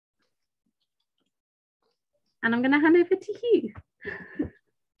and I'm going to hand over to you.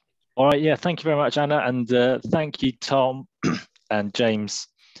 All right, yeah, thank you very much, Anna, and thank you, Tom and James,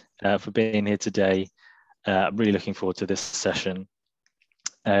 for being here today. I'm really looking forward to this session.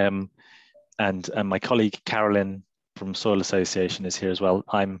 And my colleague Carolyn from Soil Association is here as well.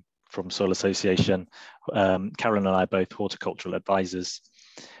 I'm from Soil Association. Carolyn and I are both horticultural advisors.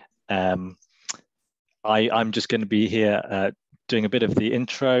 I'm just going to be here doing a bit of the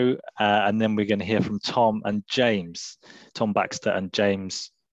intro, and then we're going to hear from Tom and James, Tom Baxter and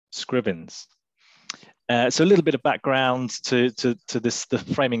James Scrivens. So a little bit of background to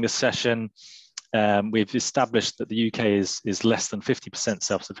framing this session. We've established that the UK is less than 50%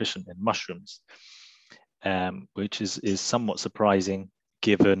 self-sufficient in mushrooms, which is somewhat surprising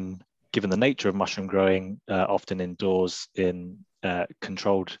given the nature of mushroom growing, often indoors in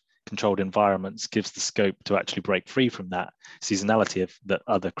controlled environments, gives the scope to actually break free from that seasonality that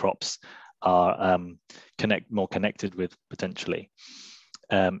other crops are more connected with potentially.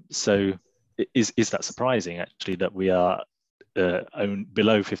 So is that surprising actually that we are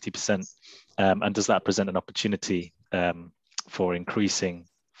below 50%, and does that present an opportunity for increasing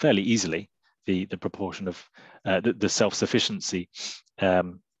fairly easily the proportion of the self-sufficiency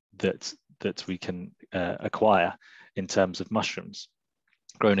that we can acquire in terms of mushrooms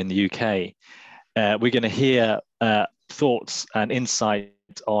grown in the UK? We're going to hear thoughts and insight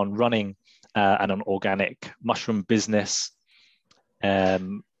on running an organic mushroom business,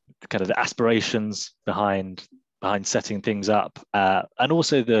 kind of the aspirations behind setting things up, and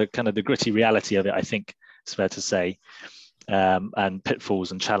also the kind of the gritty reality of it, I think it's fair to say, and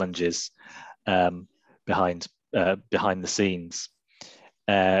pitfalls and challenges behind the scenes.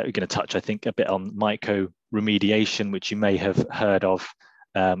 We're going to touch, I think, a bit on myco-remediation, which you may have heard of,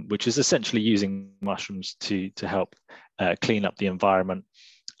 which is essentially using mushrooms to help clean up the environment,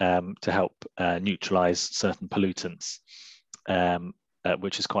 to help neutralize certain pollutants,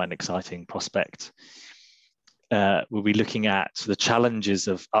 which is quite an exciting prospect. We'll be looking at the challenges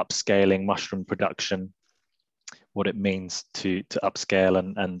of upscaling mushroom production, what it means to upscale,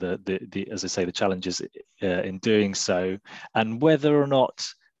 and the as I say, the challenges in doing so, and whether or not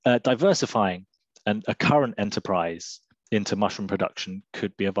diversifying a current enterprise into mushroom production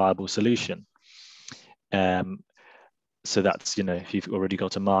could be a viable solution. So that's, if you've already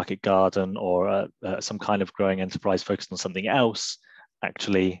got a market garden or some kind of growing enterprise focused on something else,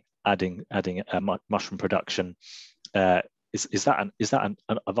 actually adding a mushroom production, is that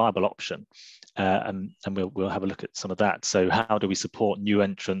a viable option? And we'll have a look at some of that. So how do we support new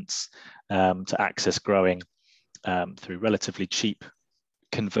entrants to access growing through relatively cheap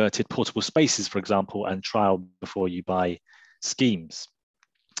converted portable spaces, for example, and trial before you buy schemes?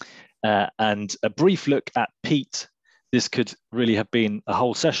 And a brief look at peat. This could really have been a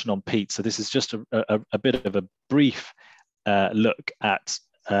whole session on peat. So this is just a bit of a brief look at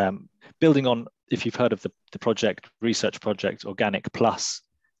building on, if you've heard of the research project Organic Plus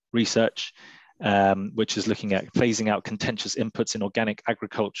Research, which is looking at phasing out contentious inputs in organic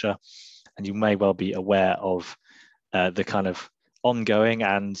agriculture. And you may well be aware of the kind of ongoing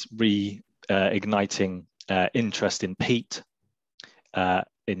and reigniting interest in peat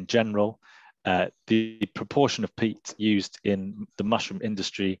in general. The proportion of peat used in the mushroom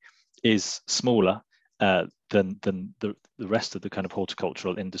industry is smaller than the rest of the kind of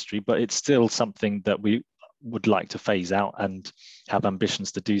horticultural industry, but it's still something that we would like to phase out and have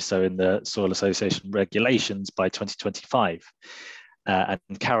ambitions to do so in the Soil Association regulations by 2025. And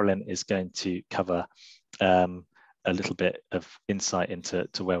Carolyn is going to cover a little bit of insight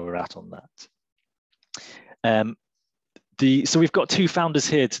into where we're at on that. So we've got two founders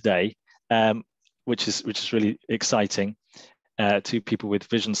here today, which is really exciting. Two people with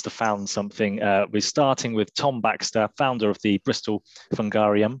visions to found something. We're starting with Tom Baxter, founder of the Bristol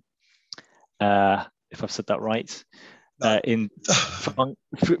Fungarium, if I've said that right. No. In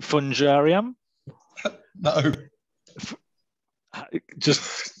Fungarium? No.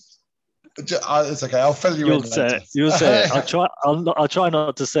 It's okay. I'll fill you in later. You'll say it. I'll try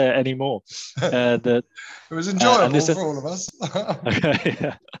not to say it anymore. It was enjoyable for all of us. Okay.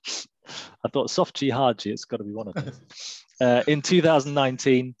 Yeah. I thought soft G, hard G. It's got to be one of those. In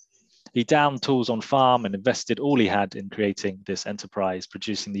 2019, he downed tools on farm and invested all he had in creating this enterprise,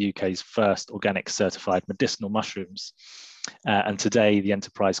 producing the UK's first organic certified medicinal mushrooms. And today, the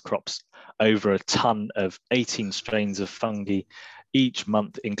enterprise crops over a ton of 18 strains of fungi each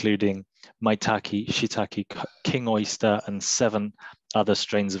month, including maitake, shiitake, king oyster, and 7 other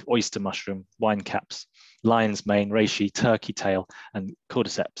strains of oyster mushroom, wine caps, lion's mane, reishi, turkey tail, and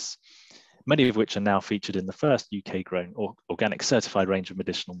cordyceps, many of which are now featured in the first UK-grown or organic certified range of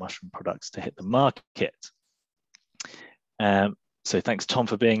medicinal mushroom products to hit the market. So thanks, Tom,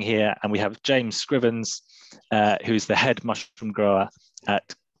 for being here. And we have James Scrivens, who's the head mushroom grower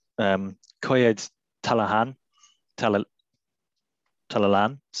at Coed Talalan,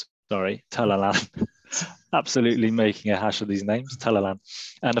 absolutely making a hash of these names, Talalan,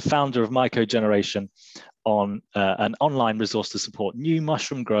 and a founder of Mycogeneration, on an online resource to support new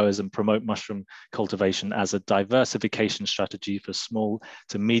mushroom growers and promote mushroom cultivation as a diversification strategy for small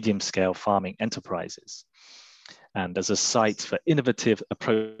to medium scale farming enterprises. And as a site for innovative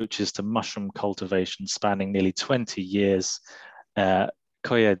approaches to mushroom cultivation spanning nearly 20 years,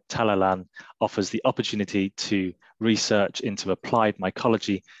 Coed Talalan offers the opportunity to research into applied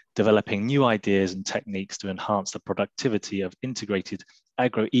mycology, developing new ideas and techniques to enhance the productivity of integrated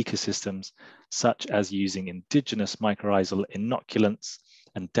agroecosystems, such as using indigenous mycorrhizal inoculants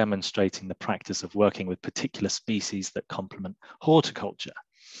and demonstrating the practice of working with particular species that complement horticulture.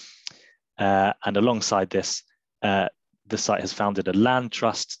 And alongside this, the site has founded a land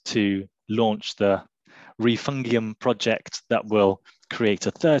trust to launch the Refungium project that will create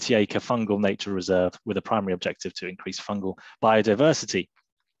a 30-acre fungal nature reserve with a primary objective to increase fungal biodiversity.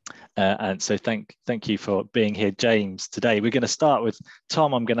 And so thank you for being here, James. Today we're going to start with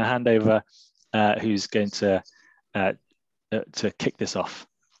Tom. I'm going to hand over, who's going to kick this off.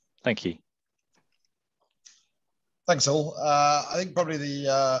 Thank you. Thanks, all. I think probably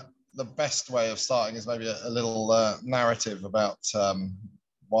the best way of starting is maybe a little narrative about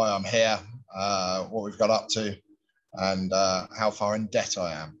why I'm here, what we've got up to, and how far in debt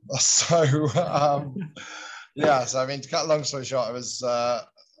I am. So yeah, so I mean, to cut a long story short,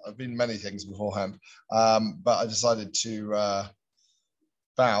 I've been many things beforehand, but I decided to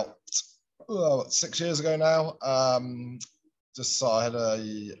about 6 years ago now, I had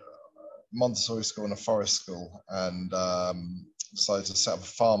a Montessori school and a forest school, and decided to set up a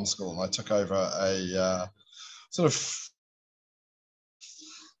farm school, and I took over a sort of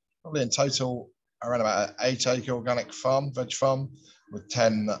probably in total around about an 8-acre organic farm, veg farm, with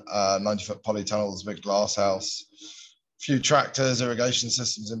 10 90-foot polytunnels, big glass house, a few tractors, irrigation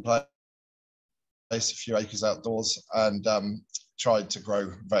systems in place, a few acres outdoors, and tried to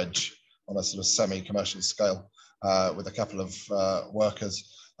grow veg on a sort of semi-commercial scale with a couple of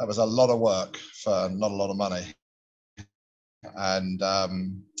workers. That was a lot of work for not a lot of money, and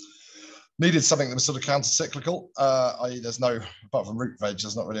needed something that was sort of counter-cyclical, i.e. there's no, apart from root veg,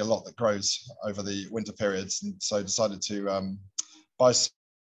 there's not really a lot that grows over the winter periods, and so I decided to buy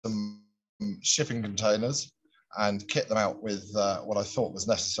some shipping containers and kit them out with what I thought was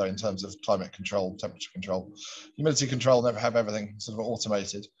necessary in terms of climate control, temperature control, humidity control, never have everything sort of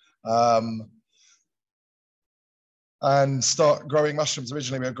automated. And start growing mushrooms.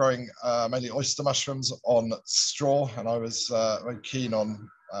 Originally, we were growing mainly oyster mushrooms on straw, and I was very keen on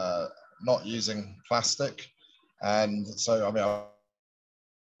not using plastic. And so, I mean, I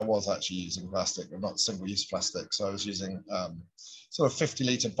was actually using plastic, but not single-use plastic. So I was using sort of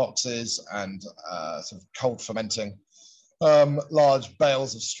 50-litre boxes and sort of cold fermenting large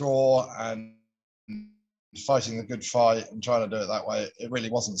bales of straw, and fighting the good fight and trying to do it that way. It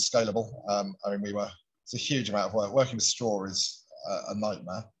really wasn't scalable. I mean, it's a huge amount of work. Working with straw is a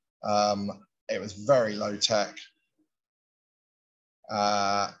nightmare. It was very low tech,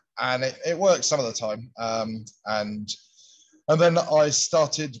 and it worked some of the time. And then I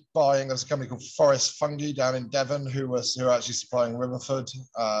started buying. There's a company called Forest Fungi down in Devon who are actually supplying Riverford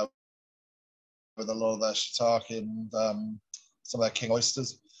with a lot of their shiitake and some of their king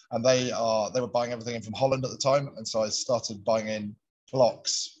oysters. And they were buying everything in from Holland at the time, and so I started buying in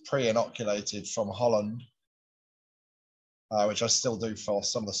blocks pre-inoculated from Holland, which I still do for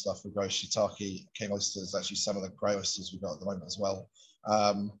some of the stuff. We grow shiitake, king oysters, actually some of the grey oysters we've got at the moment as well,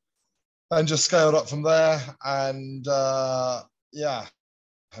 and just scaled up from there. And yeah,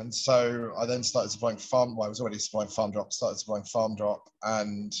 and so I then started supplying I was already supplying farm drop, started supplying farm drop,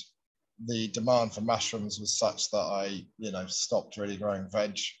 and the demand for mushrooms was such that I, stopped really growing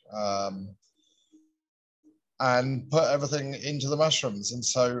veg, and put everything into the mushrooms. And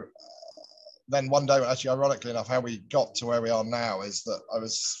so then one day, actually, ironically enough, how we got to where we are now is that I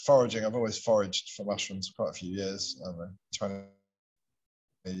was foraging. I've always foraged for mushrooms for quite a few years, I don't know, 20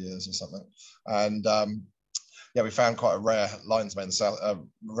 years or something. And yeah, we found quite a rare lion's mane in the south, a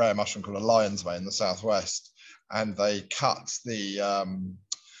rare mushroom called a lion's mane in the southwest, and they cut the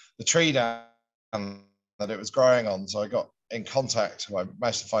tree down that it was growing on. So I got in contact. I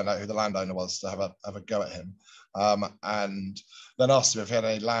managed to find out who the landowner was to have a go at him, and then asked him if he had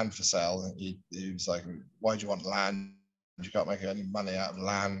any land for sale. And he was like, "Why do you want land? You can't make any money out of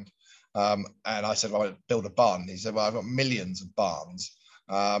land." And I said, "Well, I want to build a barn." He said, "Well, I've got millions of barns,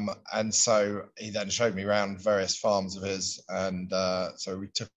 And so he then showed me around various farms of his, and so we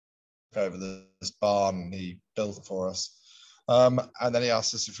took over this barn he built for us. And then he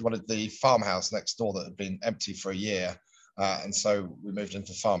asked us if we wanted the farmhouse next door that had been empty for a year. And so we moved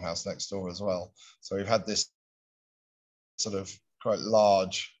into the farmhouse next door as well. So we've had this sort of quite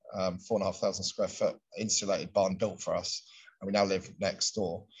large 4,500 square foot insulated barn built for us. And we now live next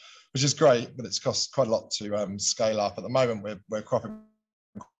door, which is great, but it's cost quite a lot to scale up. At the moment, we're cropping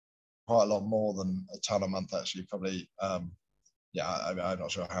quite a lot more than a ton a month, actually, probably. Yeah, I'm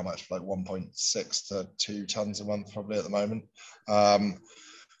not sure how much, like 1.6 to 2 tons a month probably at the moment.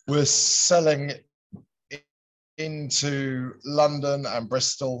 We're selling into London and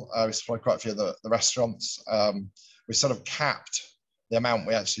Bristol. We supply quite a few of the restaurants. We sort of capped the amount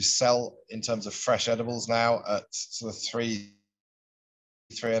we actually sell in terms of fresh edibles now at sort of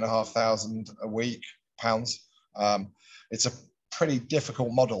 £3,500 a week pounds. It's a pretty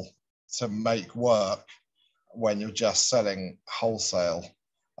difficult model to make work when you're just selling wholesale,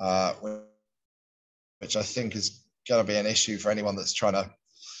 which I think is going to be an issue for anyone that's trying to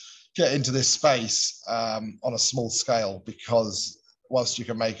get into this space on a small scale, because whilst you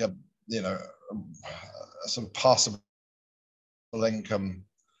can make a sort of passable income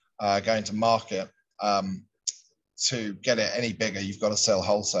going to market, to get it any bigger, you've got to sell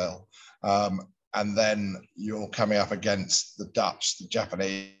wholesale. And then you're coming up against the Dutch, the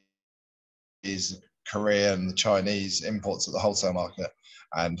Japanese, Korean, the Chinese imports at the wholesale market,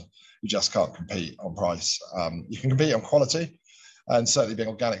 and you just can't compete on price. You can compete on quality, and certainly being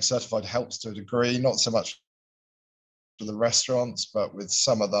organic certified helps to a degree, not so much for the restaurants, but with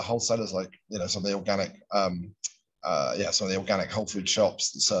some of the wholesalers, like some of the organic, some of the organic whole food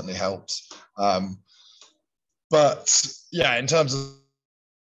shops, that certainly helps. But yeah, in terms of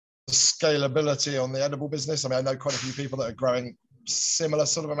scalability on the edible business, I mean, I know quite a few people that are growing similar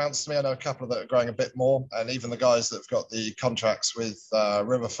sort of amounts to me. I know a couple that are growing a bit more, and even the guys that have got the contracts with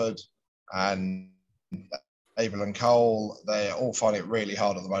Riverford and Abel and Cole, they're all finding it really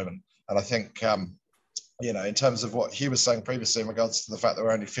hard at the moment. And I think, in terms of what he was saying previously in regards to the fact that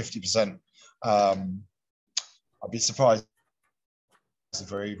we're only 50%, I'd be surprised if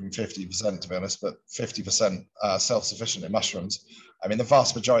we're even 50%, to be honest, but 50% self-sufficient in mushrooms. I mean, the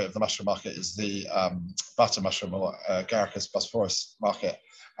vast majority of the mushroom market is the butter mushroom, or Garricus bosporus market,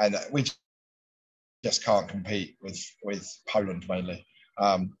 and we just can't compete with Poland mainly.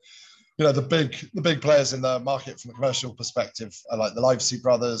 The big players in the market from a commercial perspective are like the Livesey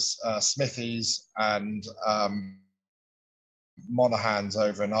brothers, Smithies, and Monaghan's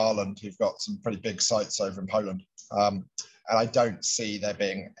over in Ireland, who've got some pretty big sites over in Poland. And I don't see there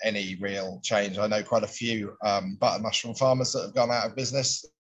being any real change. I know quite a few butter mushroom farmers that have gone out of business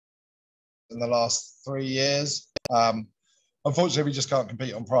in the last 3 years. Unfortunately, we just can't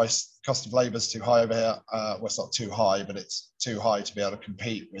compete on price. The cost of labour is too high over here. Well, it's not too high, but it's too high to be able to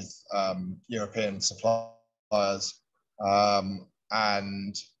compete with European suppliers.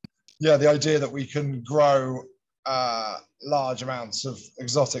 And yeah, the idea that we can grow large amounts of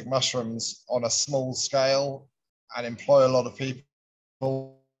exotic mushrooms on a small scale and employ a lot of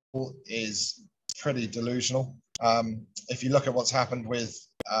people is pretty delusional. If you look at what's happened with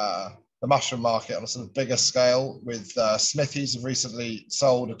the mushroom market on a sort of bigger scale, with Smithies have recently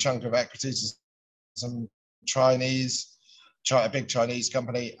sold a chunk of equity to some a big Chinese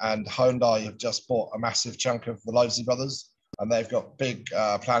company, and Hyundai have just bought a massive chunk of the Livesey brothers, and they've got big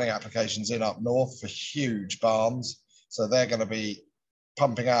planning applications in up north for huge barns. So they're going to be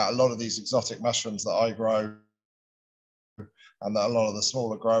pumping out a lot of these exotic mushrooms that I grow and that a lot of the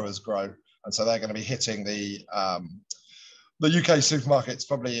smaller growers grow. And so they're going to be hitting the UK supermarkets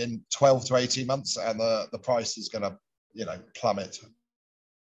probably in 12 to 18 months, and the price is going to, plummet.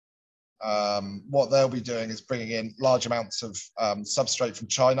 What they'll be doing is bringing in large amounts of substrate from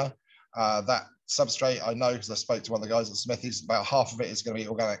China. That substrate, I know because I spoke to one of the guys at Smithies, about half of it is going to be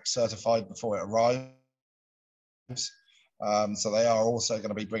organic certified before it arrives. So they are also going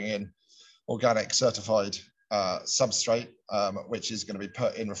to be bringing in organic certified substrate, which is going to be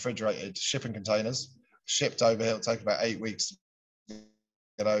put in refrigerated shipping containers, shipped over here. It'll take about 8 weeks to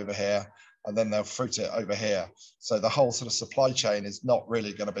get over here, and then they'll fruit it over here. So the whole sort of supply chain is not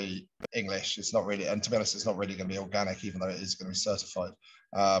really going to be English. It's not really, and to be honest, it's not really going to be organic, even though it is going to be certified.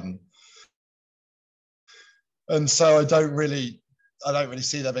 And so I don't really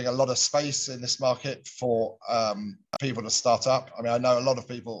see there being a lot of space in this market for people to start up. I mean, I know a lot of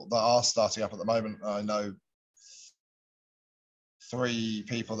people that are starting up at the moment. I know 3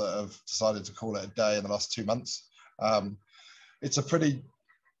 people that have decided to call it a day in the last 2 months. It's a pretty,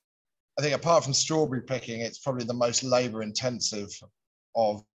 I think apart from strawberry picking, it's probably the most labor intensive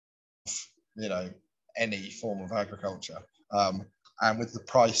of, you know, any form of agriculture. And with the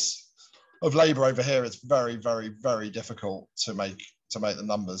price of labor over here, it's very, very, very difficult to make the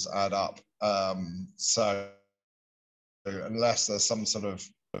numbers add up. So unless there's some sort of,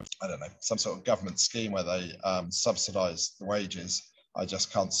 I don't know, some sort of government scheme where they subsidize the wages, I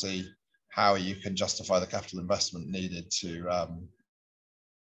just can't see how you can justify the capital investment needed to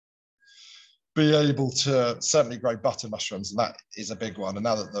be able to certainly grow button mushrooms, and that is a big one. And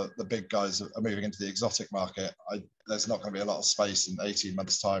now that the big guys are moving into the exotic market, there's not going to be a lot of space in 18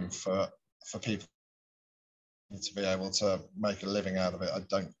 months' time for people to be able to make a living out of it. I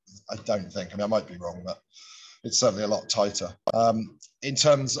don't think. I mean, I might be wrong, but it's certainly a lot tighter. In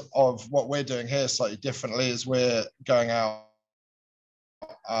terms of what we're doing here slightly differently is we're going out,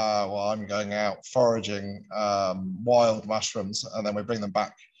 I'm going out foraging wild mushrooms, and then we bring them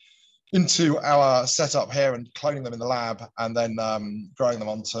back into our setup here and cloning them in the lab, and then growing them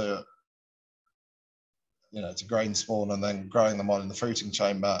onto, you know, to grain spawn, and then growing them on in the fruiting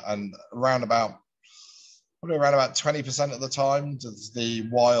chamber. And probably around about 20% of the time, does the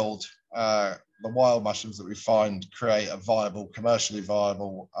wild mushrooms that we find create a viable, commercially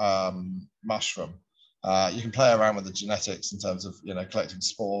viable mushroom. You can play around with the genetics in terms of, you know, collecting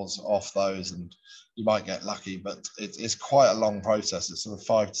spores off those, and you might get lucky, but it's quite a long process. It's sort of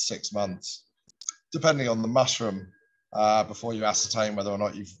 5 to 6 months, depending on the mushroom, before you ascertain whether or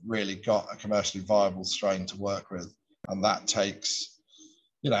not you've really got a commercially viable strain to work with. And that takes,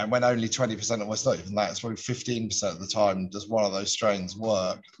 you know, when only 20%, well, it's not even that, it's probably 15% of the time does one of those strains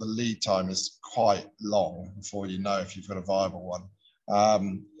work, the lead time is quite long before you know if you've got a viable one.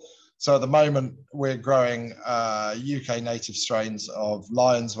 So at the moment, we're growing UK native strains of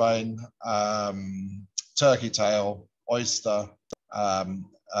lion's mane, turkey tail, oyster,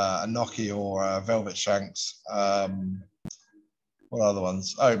 enoki or velvet shanks. What other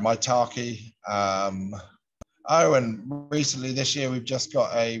ones? Oh, maitake. And recently this year, we've just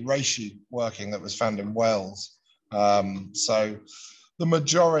got a reishi working that was found in Wales. So the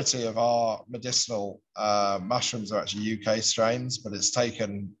majority of our medicinal mushrooms are actually UK strains, but it's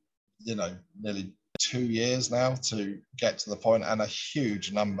taken, you know, nearly 2 years now to get to the point, and a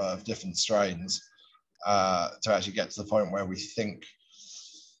huge number of different strains to actually get to the point where we think,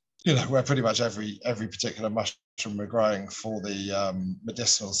 you know, where pretty much every particular mushroom we're growing for the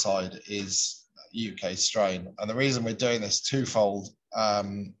medicinal side is UK strain. And the reason we're doing this twofold,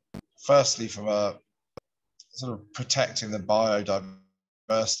 firstly from a sort of protecting the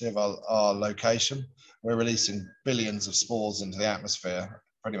biodiversity of our location. We're releasing billions of spores into the atmosphere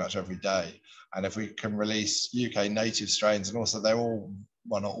pretty much every day. And if we can release UK native strains, and also they're all,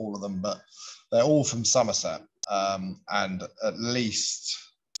 well, not all of them, but they're all from Somerset. And at least,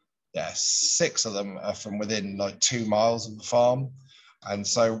 6 of them are from within like 2 miles of the farm. And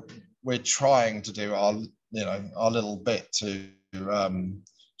so we're trying to do our, you know, our little bit to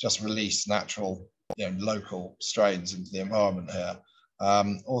just release natural, you know, local strains into the environment here.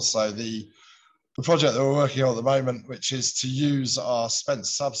 Also the project that we're working on at the moment, which is to use our spent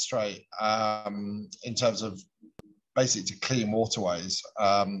substrate in terms of basically to clean waterways.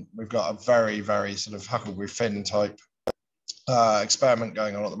 We've got a very, very sort of Huckleberry Finn type experiment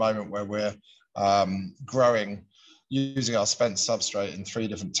going on at the moment, where we're growing using our spent substrate in 3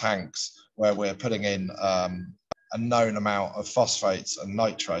 different tanks, where we're putting in a known amount of phosphates and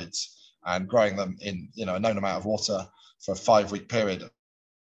nitrates and growing them in, you know, a known amount of water for a 5-week period,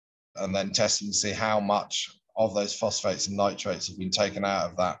 and then testing to see how much of those phosphates and nitrates have been taken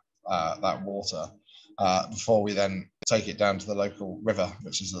out of that water before we then take it down to the local river,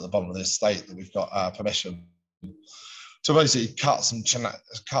 which is at the bottom of the estate, that we've got permission to basically cut some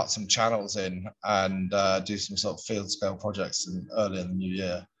channels in and do some sort of field scale projects early in the new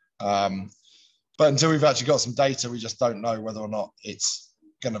year. But until we've actually got some data, we just don't know whether or not it's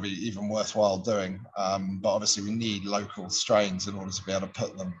going to be even worthwhile doing. But obviously we need local strains in order to be able to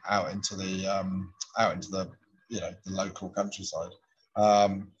put them out into the you know, the local countryside.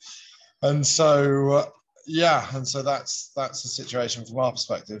 And so that's the situation from our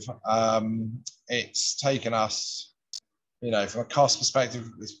perspective. It's taken us, you know, from a cost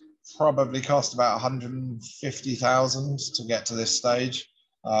perspective, it's probably cost about 150,000 to get to this stage.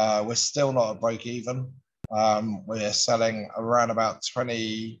 We're still not at break even. We're selling around about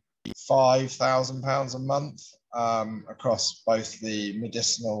 £25,000 a month across both the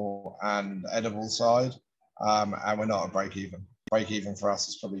medicinal and edible side, and we're not at break even. Break even for us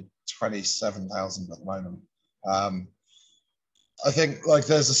is probably 27,000 at the moment. I think like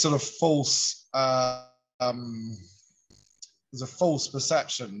there's a sort of false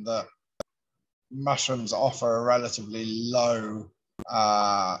perception that mushrooms offer a relatively low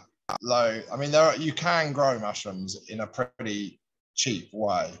low. I mean, you can grow mushrooms in a pretty cheap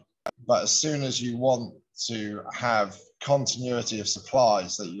way, but as soon as you want to have continuity of supply,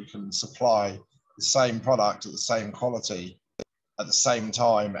 so that you can supply the same product at the same quality at the same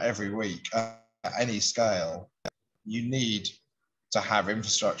time every week at any scale, you need to have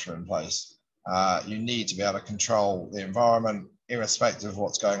infrastructure in place. You need to be able to control the environment irrespective of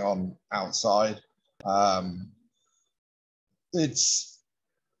what's going on outside. It's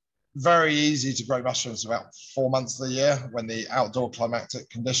very easy to grow mushrooms about 4 months of the year when the outdoor climatic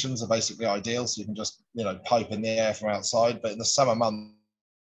conditions are basically ideal. So you can just, pipe in the air from outside. But in the summer months,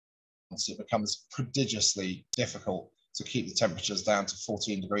 it becomes prodigiously difficult to keep the temperatures down to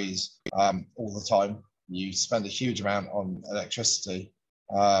 14 degrees all the time. You spend a huge amount on electricity.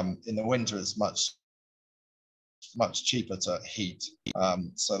 In the winter, it's much cheaper to heat.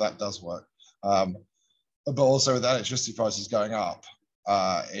 So that does work. But also with electricity prices going up,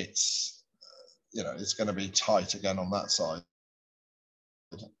 it's going to be tight again on that side.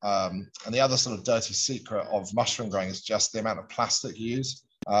 And the other sort of dirty secret of mushroom growing is just the amount of plastic you use.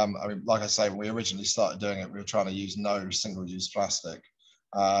 I mean, like I say, when we originally started doing it, we were trying to use no single-use plastic.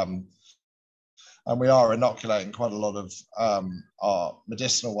 And we are inoculating quite a lot of our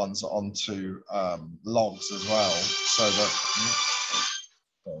medicinal ones onto logs as well,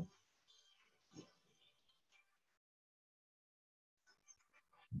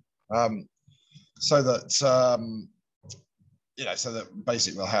 so that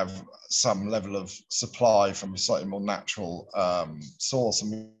basically we'll have some level of supply from a slightly more natural source.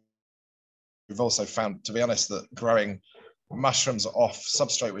 And we've also found, to be honest, that growing mushrooms off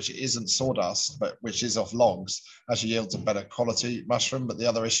substrate which isn't sawdust but which is off logs actually yields a better quality mushroom. But the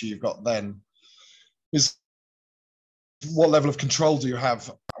other issue you've got then is what level of control do you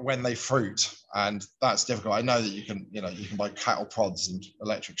have when they fruit, and that's difficult. I know that you can buy cattle prods and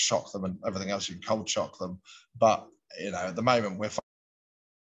electric shock them and everything else, you can cold shock them, but at the moment we're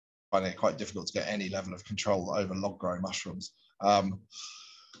finding it quite difficult to get any level of control over log growing mushrooms. And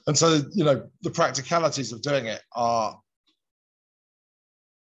so the practicalities of doing it are,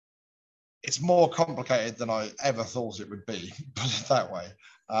 it's more complicated than I ever thought it would be, put it that way.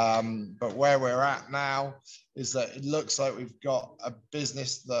 But where we're at now is that it looks like we've got a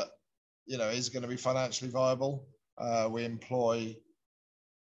business that, is going to be financially viable. We employ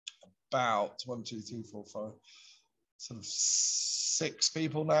about 1, 2, 3, 4, 5, sort of 6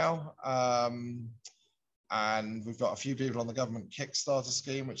 people now. And we've got a few people on the government Kickstarter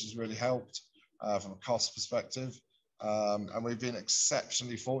scheme, which has really helped from a cost perspective. And we've been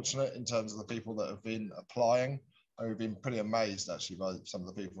exceptionally fortunate in terms of the people that have been applying. And we've been pretty amazed actually by some of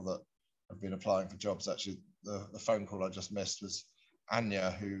the people that have been applying for jobs. Actually, the phone call I just missed was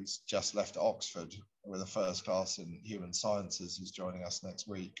Anya, who's just left Oxford with a first class in human sciences, who's joining us next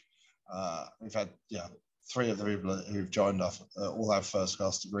week. We've had 3 of the people who've joined us all have first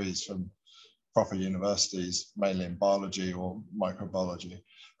class degrees from proper universities, mainly in biology or microbiology.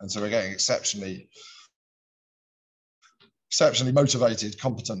 And so we're getting exceptionally motivated,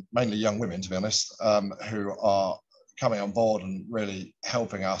 competent, mainly young women, to be honest, who are coming on board and really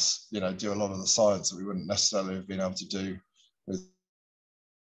helping us, do a lot of the science that we wouldn't necessarily have been able to do with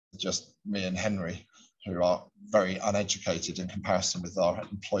just me and Henry, who are very uneducated in comparison with our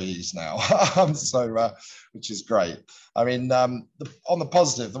employees now. Which is great. I mean, on the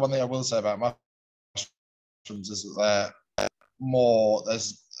positive, the one thing I will say about mushrooms is that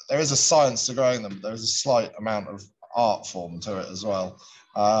there is a science to growing them. There is a slight amount of art form to it as well,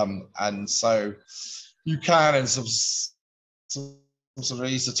 and so you can, in some sort of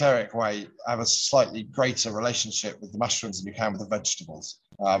esoteric way, have a slightly greater relationship with the mushrooms than you can with the vegetables.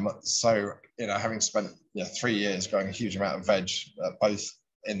 So having spent 3 years growing a huge amount of veg, both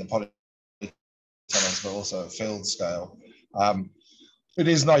in the polytunnels but also at field scale, it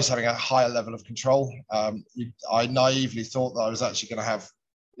is nice having a higher level of control. I naively thought that I was actually going to have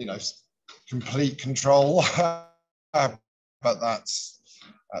complete control. But that's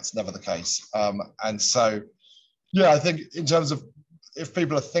never the case. And so, I think in terms of if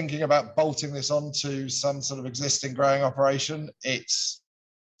people are thinking about bolting this onto some sort of existing growing operation, it's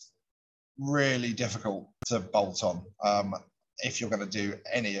really difficult to bolt on if you're going to do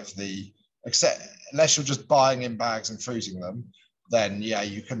any of unless you're just buying in bags and fruiting them, then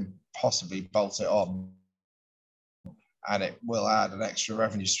you can possibly bolt it on and it will add an extra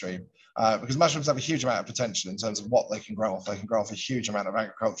revenue stream. Because mushrooms have a huge amount of potential in terms of what they can grow off. They can grow off a huge amount of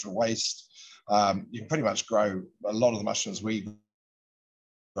agricultural waste. You can pretty much grow a lot of the mushrooms we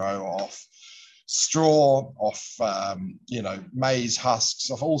grow off straw, off you know, maize husks,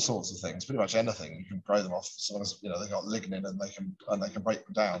 off all sorts of things. Pretty much anything you can grow them off, as long as, you know, they've got lignin and they can break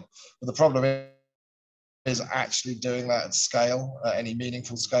them down. But the problem is actually doing that at scale, at any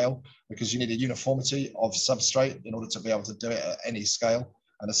meaningful scale, because you need a uniformity of substrate in order to be able to do it at any scale.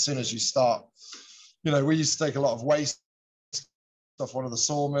 And as soon as you start, you know, we used to take a lot of waste off one of the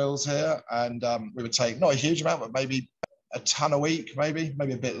sawmills here, and we would take not a huge amount, but maybe a ton a week, maybe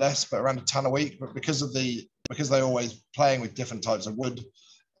a bit less, but around a ton a week. But because they're always playing with different types of wood,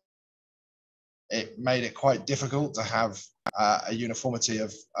 it made it quite difficult to have a uniformity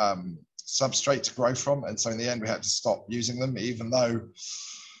of substrate to grow from. And so in the end, we had to stop using them, even though,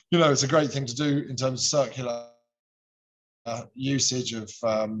 you know, it's a great thing to do in terms of circular usage of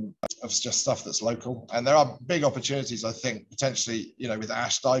just stuff that's local. And there are big opportunities, I think, potentially, you know, with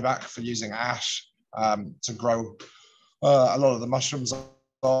ash dieback, for using ash to grow a lot of the mushrooms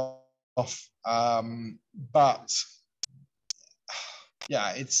off. But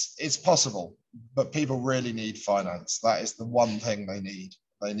yeah, it's possible, but people really need finance. That is the one thing they need.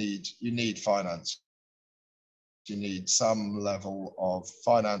 You need finance. You need some level of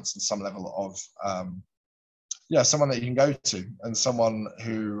finance and some level of someone that you can go to, and someone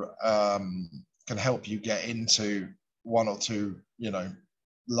who can help you get into one or two, you know,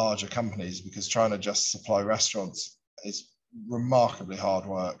 larger companies, because trying to just supply restaurants is remarkably hard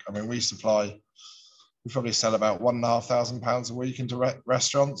work. I mean, we probably sell about £1,500 a week into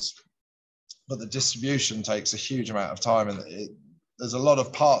restaurants, but the distribution takes a huge amount of time, and there's a lot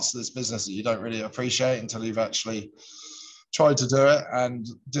of parts of this business that you don't really appreciate until you've actually tried to do it. And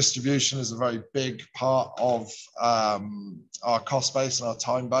distribution is a very big part of our cost base and our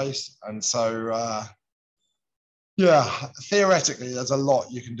time base. And so, theoretically, there's a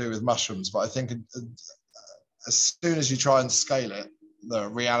lot you can do with mushrooms, but I think as soon as you try and scale it, the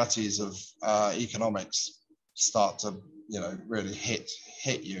realities of economics start to, you know, really hit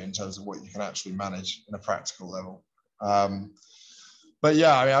you in terms of what you can actually manage in a practical level. But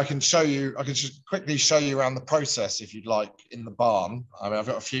yeah, I mean, I can just quickly show you around the process if you'd like in the barn. I mean, I've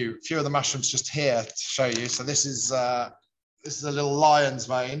got a few of the mushrooms just here to show you. So this is a little lion's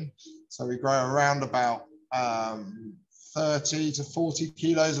mane. So we grow around about 30 to 40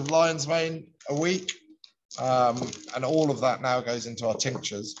 kilos of lion's mane a week. And all of that now goes into our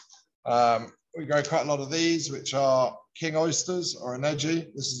tinctures. We grow quite a lot of these, which are king oysters or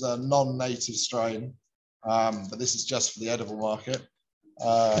aneji. This is a non-native strain, but this is just for the edible market.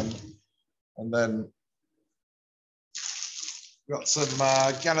 And then we've got some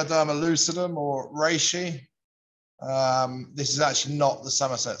Ganoderma lucidum or reishi. This is actually not the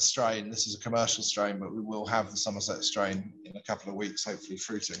Somerset strain. This is a commercial strain, but we will have the Somerset strain in a couple of weeks, hopefully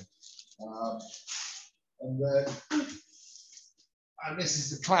fruiting. And this is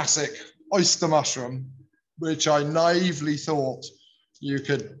the classic oyster mushroom, which I naively thought you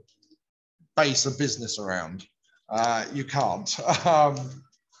could base a business around. You can't.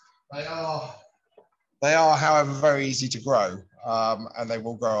 They are, however, very easy to grow, and they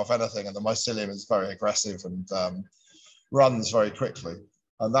will grow off anything. And the mycelium is very aggressive and runs very quickly.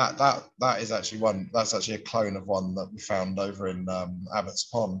 And that is actually that's actually a clone of one that we found over in Abbott's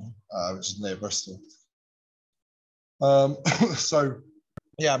Pond, which is near Bristol. So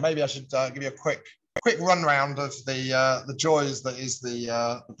yeah, maybe I should give you a quick run round of the joys that is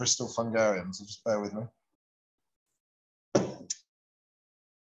the Bristol fungarium. So just bear with me.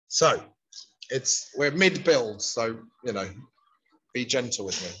 So we're mid-build, so, you know, be gentle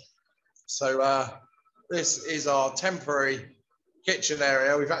with me. So this is our temporary kitchen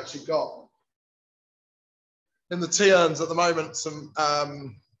area. We've actually got in the tea urns at the moment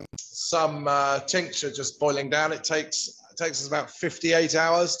some tincture just boiling down. It takes us about 58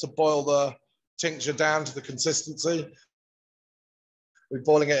 hours to boil the tincture down to the consistency. We're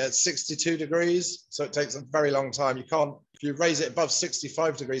boiling it at 62 degrees, so it takes a very long time. You can't, if you raise it above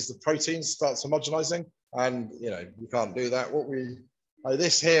 65 degrees, the protein starts homogenizing, and you know, you can't do that.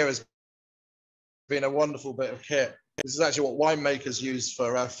 This here has been a wonderful bit of kit. This is actually what winemakers use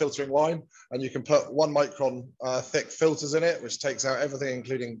for filtering wine, and you can put 1 micron thick filters in it, which takes out everything,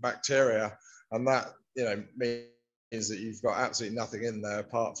 including bacteria, and that, you know, means that you've got absolutely nothing in there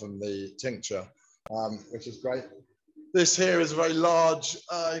apart from the tincture, which is great. This here is a very large,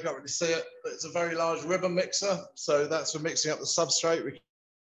 you can't really see it, but it's a very large ribbon mixer. So that's for mixing up the substrate. We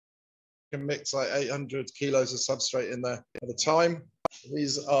can mix like 800 kilos of substrate in there at a time.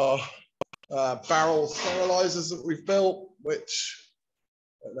 These are barrel sterilizers that we've built, which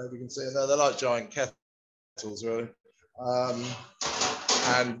I don't know if you can see in there. They're like giant kettles, really.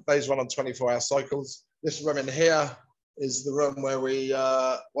 And these run on 24-hour cycles. This room in here is the room where we,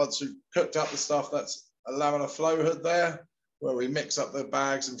 once we've cooked up the stuff, that's a laminar flow hood there, where we mix up the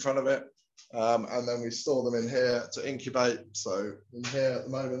bags in front of it. And then we store them in here to incubate. So in here at the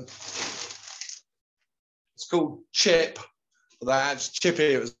moment, it's called Chip. That's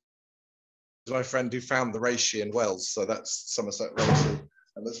Chippy. It was my friend who found the reishi in Wales. So that's Somerset reishi.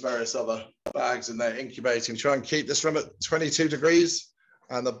 And there's various other bags in there incubating. Try and keep this room at 22 degrees.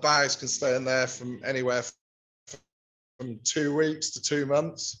 And the bags can stay in there from anywhere from 2 weeks to 2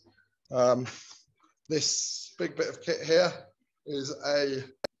 months. This big bit of kit here is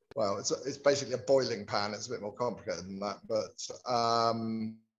well, it's basically a boiling pan. It's a bit more complicated than that, but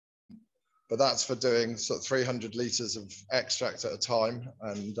that's for doing sort of 300 litres of extract at a time.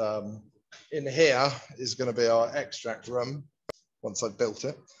 And in here is going to be our extract room once I've built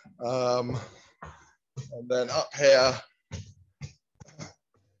it. And then up here,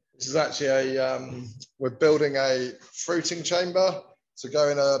 this is actually we're building a fruiting chamber to go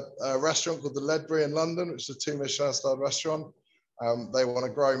in a restaurant called the Ledbury in London, which is a 2 Michelin-starred restaurant. They want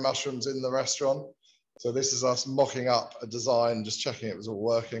to grow mushrooms in the restaurant. So this is us mocking up a design, just checking it was all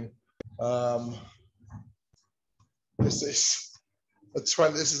working. This is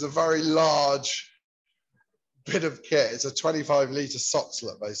a very large bit of kit. It's a 25-litre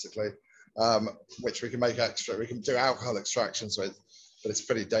soxlet, basically, which we can make extra. We can do alcohol extractions with, but it's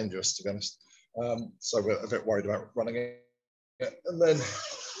pretty dangerous, to be honest. So we're a bit worried about running it. And then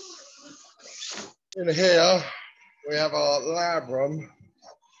in here, we have our lab room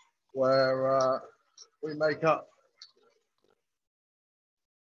where we make up,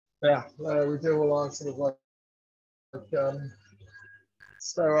 we do all our sort of like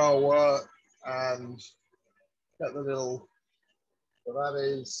sterile work and get the little, so that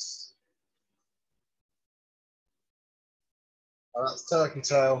is, that's turkey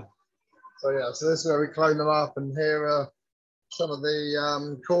tail. So yeah, so this is where we clone them up, and here are some of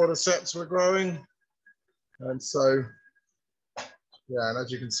the cordyceps we're growing. And so, yeah, and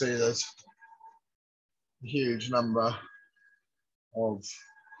as you can see, there's a huge number of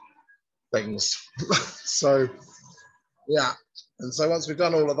things. So, yeah, and so once we've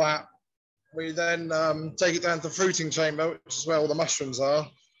done all of that, we then take it down to the fruiting chamber, which is where all the mushrooms are,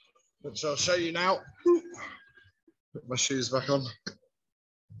 which I'll show you now. Put my shoes back on.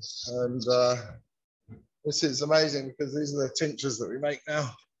 And this is amazing because these are the tinctures that we make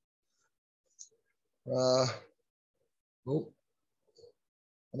now.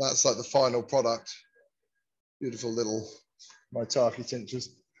 And that's like the final product. Beautiful little maitake tinctures.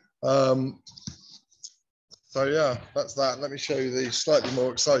 So yeah, that's that. Let me show you the slightly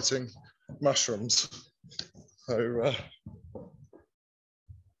more exciting mushrooms. So let's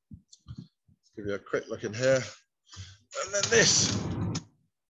give you a quick look in here. And then this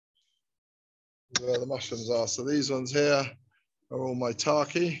is where the mushrooms are. So these ones here are all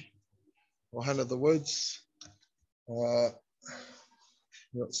maitake, or hen of the woods. We've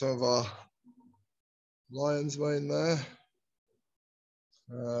got some of our lion's mane there.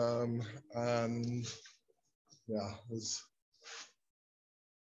 And yeah, there's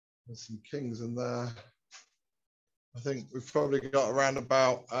some kings in there. I think we've probably got around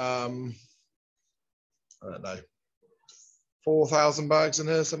about, I don't know, 4,000 bags in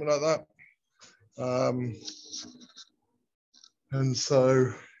here, something like that. And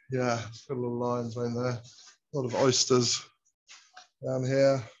so, yeah, it's got a little lion's mane there. A lot of oysters down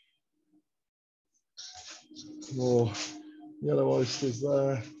here. More yellow oysters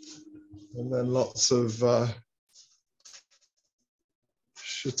there. And then lots of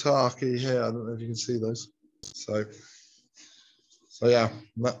shiitake here. I don't know if you can see those. So yeah,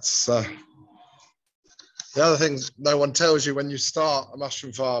 that's the other thing no one tells you when you start a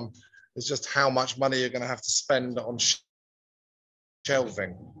mushroom farm is just how much money you're going to have to spend on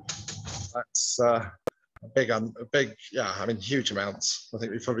shelving. That's a big, yeah, I mean, huge amounts. I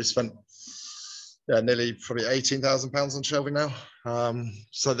think we've probably spent, yeah, nearly probably £18,000 on shelving now.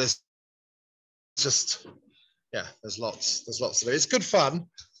 So there's just, yeah, there's lots to do. It's good fun,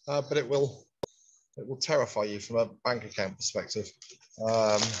 but it will terrify you from a bank account perspective.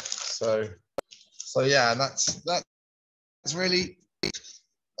 So yeah, and that's really,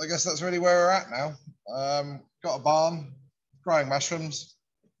 I guess that's really where we're at now. Got a barn, growing mushrooms,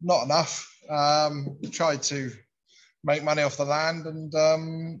 not enough. Tried to make money off the land and,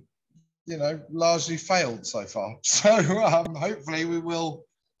 you know, largely failed so far. So hopefully we will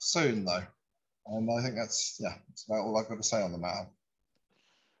soon though. And I think that's about all I've got to say on the matter.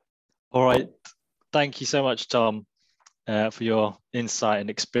 All right. Thank you so much, Tom, for your insight and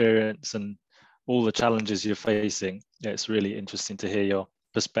experience and all the challenges you're facing. Yeah, it's really interesting to hear your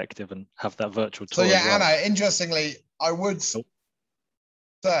perspective and have that virtual So tour yeah, as well. Anna, interestingly, I would say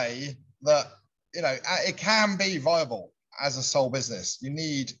that, you know, it can be viable as a sole business. You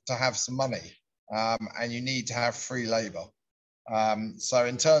need to have some money, and you need to have free labor. So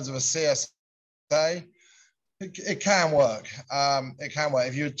in terms of a CSA, it can work. It can work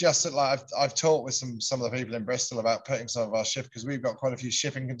if you adjust it. Like I've talked with some of the people in Bristol about putting some of our because we've got quite a few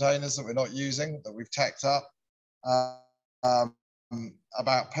shipping containers that we're not using, that we've tacked up,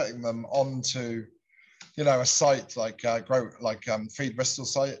 about putting them onto, you know, a site like Feed Bristol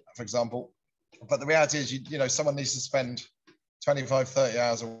site, for example. But the reality is, you know, someone needs to spend 25, 30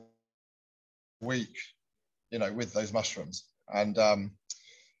 hours a week, you know, with those mushrooms. And,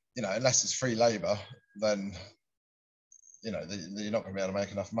 you know, unless it's free labor, then, you know, you're not going to be able to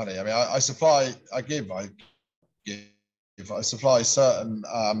make enough money. I mean, I supply certain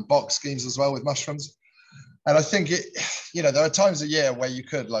box schemes as well with mushrooms. And I think it, you know, there are times a year where you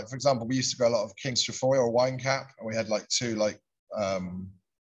could, like, for example, we used to grow a lot of King's Trefoil or wine cap, and we had like two, like,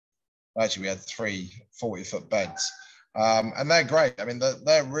 actually we had 3 40-foot beds. And they're great. I mean,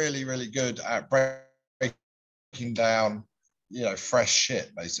 they're really, really good at breaking down, you know, fresh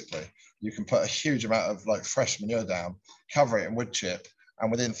shit, basically. You can put a huge amount of like fresh manure down, cover it in wood chip, and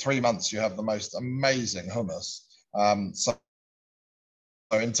within 3 months you have the most amazing hummus. So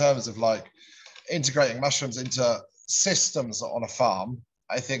in terms of like integrating mushrooms into systems on a farm,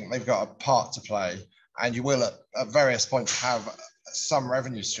 I think they've got a part to play, and you will at various points have some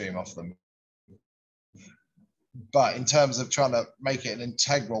revenue stream off them. But in terms of trying to make it an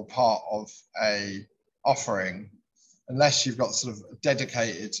integral part of a offering, unless you've got sort of a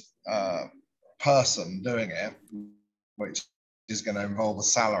dedicated person doing it, which is going to involve a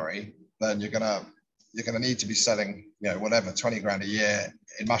salary, then you're going to need to be selling, you know, whatever, 20 grand a year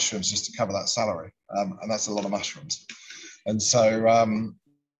in mushrooms just to cover that salary. And that's a lot of mushrooms. And so,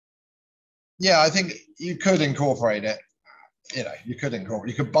 yeah, I think you could incorporate it. You know, you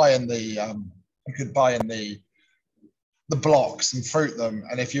could buy in the blocks and fruit them.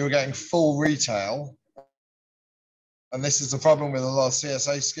 And if you were getting full retail, and this is the problem with a lot of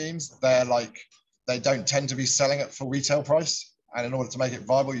CSA schemes, they don't tend to be selling at full retail price. And in order to make it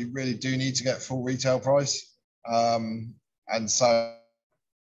viable, you really do need to get full retail price. And so,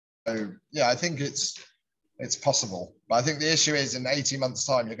 yeah, I think it's possible. But I think the issue is in 18 months'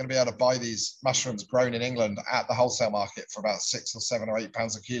 time, you're going to be able to buy these mushrooms grown in England at the wholesale market for about £6 or £7 or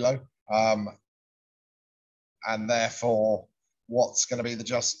 £8 a kilo. And therefore, what's going to be the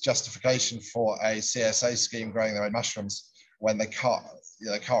justification for a CSA scheme growing their own mushrooms when they can't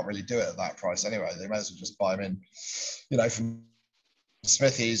really do it at that price anyway? They may as well just buy them in, you know, from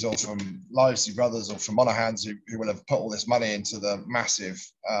Smithies or from Livesey Brothers or from Monaghan's, who will have put all this money into the massive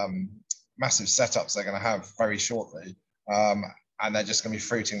setups they're going to have very shortly, and they're just going to be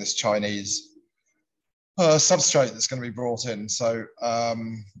fruiting this Chinese substrate that's going to be brought in. So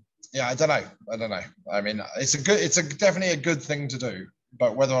yeah, I don't know. I mean, it's definitely a good thing to do,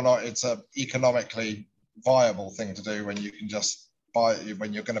 but whether or not it's a economically viable thing to do when you can just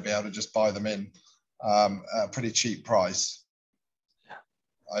when you're going to be able to just buy them in at a pretty cheap price,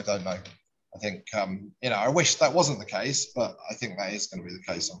 I don't know. I think, you know, I wish that wasn't the case, but I think that is going to be the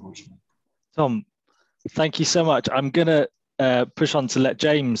case, unfortunately. Tom, thank you so much. I'm going to push on to let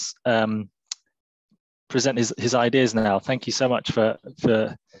James present his ideas now. Thank you so much for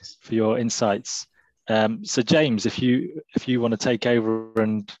your insights. So James, if you want to take over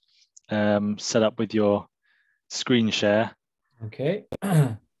and set up with your screen share. Okay.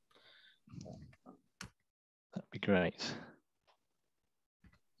 That'd be great.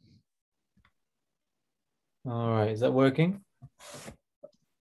 All right, is that working?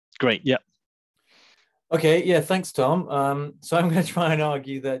 Great, yeah. Okay, yeah, thanks, Tom. So I'm going to try and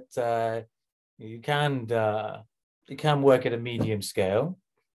argue that it can work at a medium scale,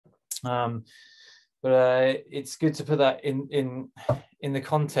 but it's good to put that in the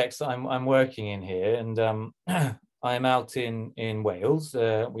context that I'm working in here. And I'm out in Wales.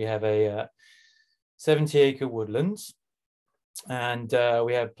 We have a 70-acre woodlands, and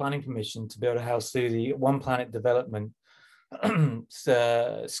we have planning permission to build a house through the One Planet development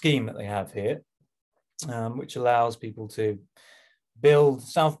scheme that they have here, which allows people to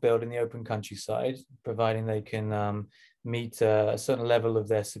self-build in the open countryside, providing they can meet a certain level of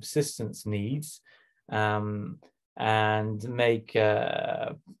their subsistence needs, and make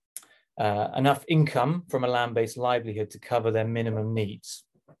enough income from a land-based livelihood to cover their minimum needs.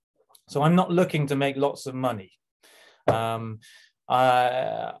 So I'm not looking to make lots of money. I'm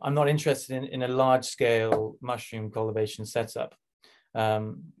not interested in a large-scale mushroom cultivation setup.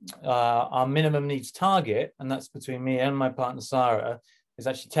 Our minimum needs target, and that's between me and my partner Sarah, is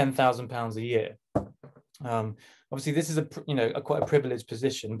actually £10,000 a year. Obviously, this is quite a privileged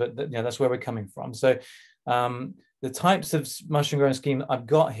position, but that's where we're coming from. So the types of mushroom growing scheme that I've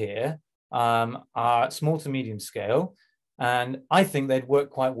got here are small to medium scale, and I think they'd work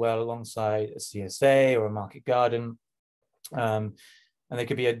quite well alongside a CSA or a market garden. And they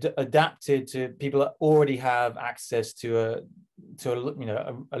could be adapted to people that already have access to a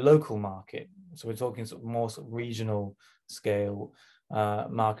local market. So we're talking sort of more sort of regional scale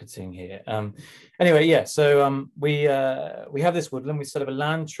marketing here. Anyway, yeah. So we have this woodland. We set up a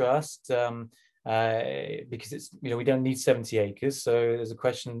land trust because it's we don't need 70 acres. So there's a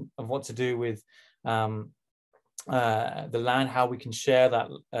question of what to do with the land, how we can share that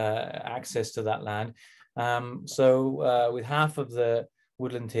access to that land. So with half of the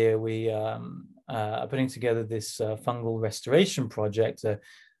woodland here, we are putting together this fungal restoration project, a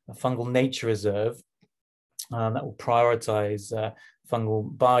fungal nature reserve that will prioritize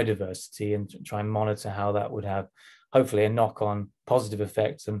fungal biodiversity and try and monitor how that would have hopefully a knock-on positive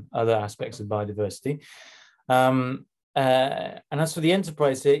effects and other aspects of biodiversity. And as for the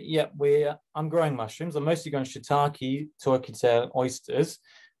enterprise here, yeah, I'm growing mushrooms. I'm mostly growing shiitake, turkey tail, oysters.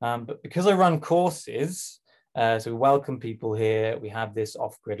 But because I run courses, so we welcome people here. We have this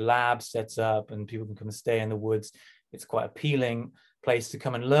off-grid lab set up, and people can come and stay in the woods. It's quite appealing place to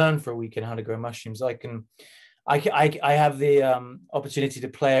come and learn for a weekend how to grow mushrooms. I have the opportunity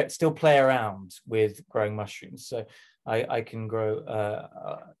to still play around with growing mushrooms. So I can grow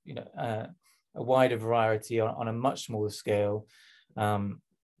a wider variety on a much smaller scale,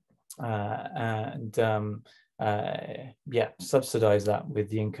 subsidize that with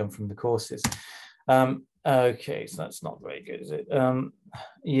the income from the courses. Okay, so that's not very good, is it?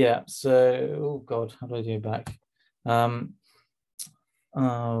 Yeah, so, oh God, how do I do it back?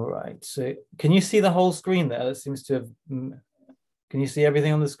 All right, so can you see the whole screen there? That seems to have, can you see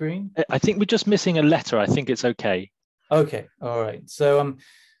everything on the screen? I think we're just missing a letter. I think it's okay. Okay, all right. So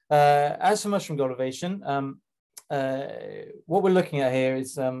as for mushroom cultivation, what we're looking at here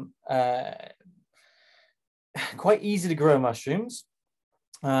is quite easy to grow mushrooms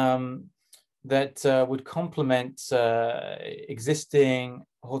that would complement existing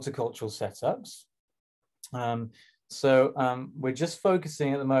horticultural setups. So we're just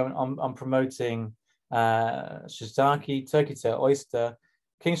focusing at the moment on promoting shiitake, turkey tail, oyster,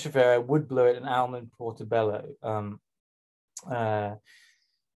 king scheffera, wood bluet, and almond portobello. And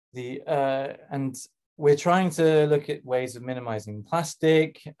we're trying to look at ways of minimizing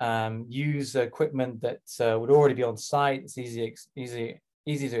plastic, use equipment that would already be on site. It's easy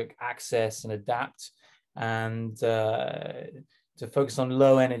to access and adapt, and to focus on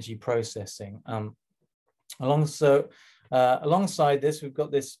low energy processing. Alongside this, we've got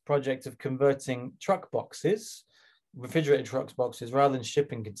this project of converting truck boxes, refrigerated truck boxes, rather than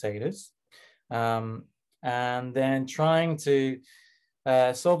shipping containers, and then trying to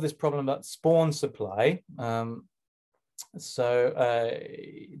solve this problem about spawn supply. So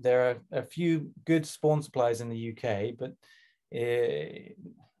there are a few good spawn supplies in the UK, but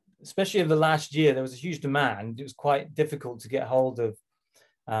especially over the last year, there was a huge demand. It was quite difficult to get hold of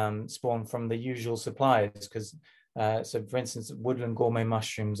spawn from the usual suppliers, because so for instance, Woodland Gourmet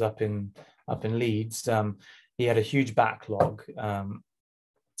Mushrooms up in Leeds, he had a huge backlog.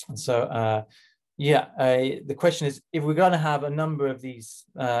 The question is, if we're going to have a number of these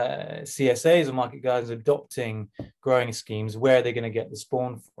CSAs or market gardens adopting growing schemes, where are they going to get the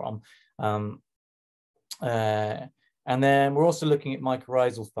spawn from? And then we're also looking at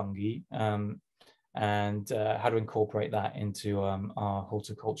mycorrhizal fungi and how to incorporate that into our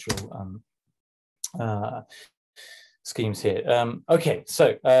horticultural schemes here. Okay,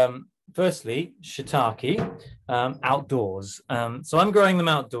 so firstly, shiitake outdoors. So I'm growing them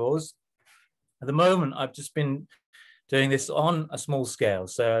outdoors. At the moment, I've just been doing this on a small scale.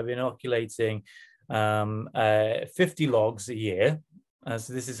 So I've been inoculating 50 logs a year.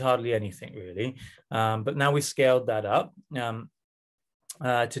 So this is hardly anything really. But now we've scaled that up to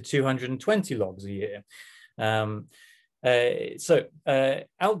 220 logs a year.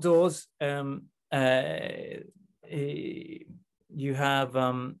 Outdoors, you have,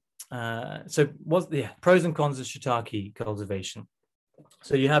 what's the pros and cons of shiitake cultivation?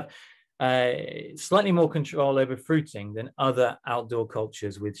 So you have slightly more control over fruiting than other outdoor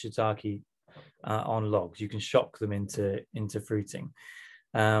cultures with shiitake on logs. You can shock them into fruiting.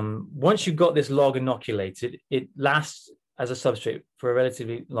 Once you've got this log inoculated, it lasts as a substrate for a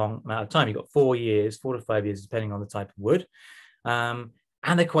relatively long amount of time. You've got 4 years, 4 to 5 years, depending on the type of wood. And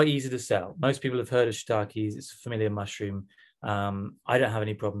they're quite easy to sell. Most people have heard of shiitakes. It's a familiar mushroom. I don't have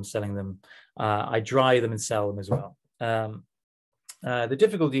any problem selling them. I dry them and sell them as well. The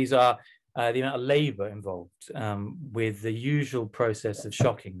difficulties are the amount of labor involved with the usual process of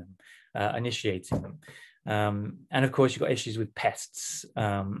shocking them, initiating them. And of course, you've got issues with pests,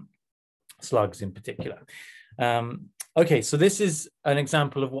 slugs in particular. Okay, so this is an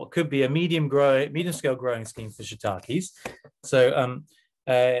example of what could be a medium scale growing scheme for shiitakes. So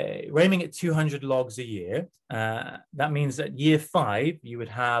we're aiming at 200 logs a year. That means that year 5, you would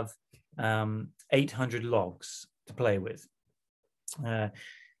have 800 logs to play with.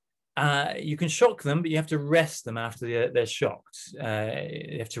 You can shock them, but you have to rest them after they're shocked.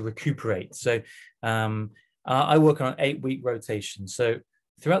 You have to recuperate. So I work on an 8-week rotation. So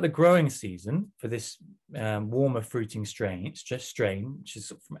throughout the growing season for this warmer fruiting strain, which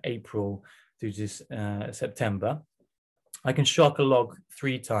is from April through to September, I can shock a log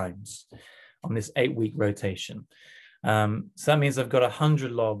 3 times on this 8-week rotation. So that means I've got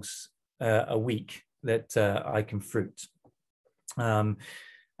 100 logs a week that I can fruit. Now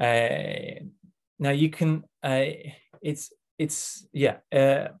you can,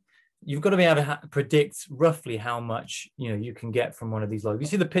 you've got to be able to predict roughly how much you can get from one of these logs. You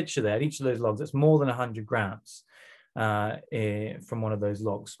see the picture there, each of those logs, that's more than 100 grams from one of those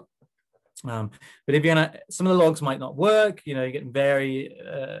logs. But if you're gonna, some of the logs might not work, you're getting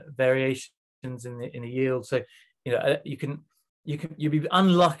variations in the yield. So you'd be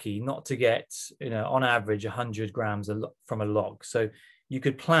unlucky not to get on average 100 grams from a log. So you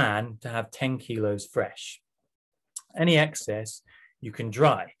could plan to have 10 kilos fresh. Any excess you can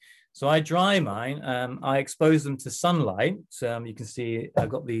dry. So I dry mine. I expose them to sunlight. So you can see I've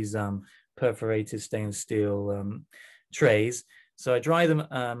got these perforated stainless steel trays. So I dry them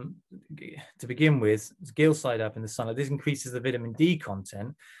to begin with, gill side up in the sunlight. This increases the vitamin D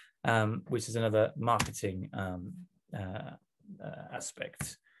content, which is another marketing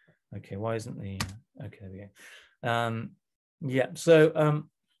aspect. Okay, why isn't the, okay, there we go. Yeah, so I'm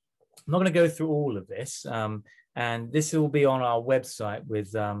not going to go through all of this, and this will be on our website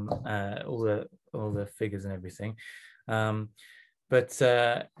with all the figures and everything. But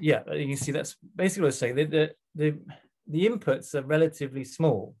yeah, you can see that's basically what I'm saying. The inputs are relatively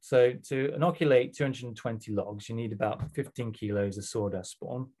small. So to inoculate 220 logs, you need about 15 kilos of sawdust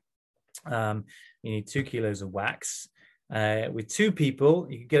spawn. You need 2 kilos of wax. With 2 people,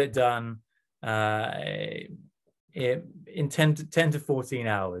 you can get it done in 10 to 14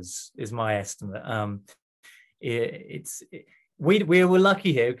 hours is my estimate. We were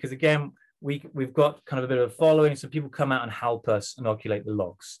lucky here because, again, we've got kind of a bit of a following, so people come out and help us inoculate the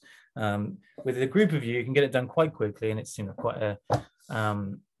logs. With a group of you can get it done quite quickly, and it's quite a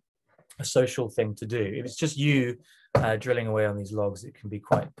social thing to do. If it's just you drilling away on these logs, it can be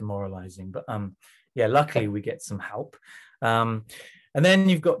quite demoralizing. But yeah, luckily we get some help. And then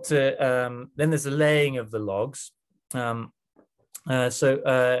you've got to then there's the laying of the logs. So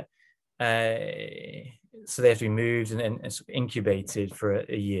they have to be moved and incubated for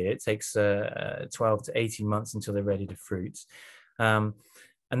a year. It takes 12 to 18 months until they're ready to fruit. And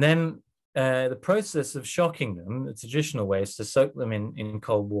then the process of shocking them, the traditional way, is to soak them in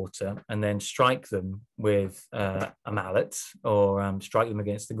cold water and then strike them with a mallet or strike them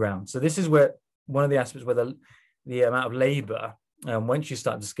against the ground. So this is where one of the aspects where the amount of labor, once you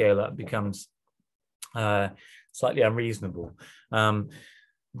start to scale up, becomes slightly unreasonable.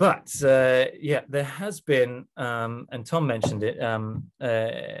 But yeah, there has been, and Tom mentioned it,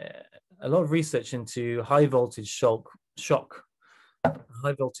 a lot of research into high voltage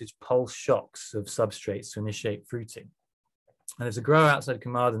high voltage pulse shocks of substrates to initiate fruiting. And there's a grower outside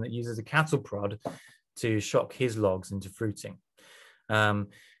Carmarthen that uses a cattle prod to shock his logs into fruiting.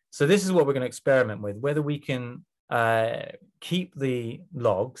 So this is what we're going to experiment with, whether we can keep the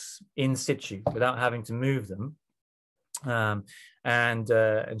logs in situ without having to move them, and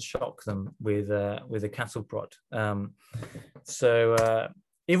shock them with a cattle prod. So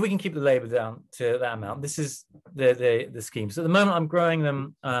if we can keep the labor down to that amount, this is the scheme. So at the moment, I'm growing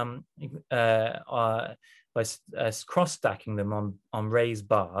them by cross stacking them on raised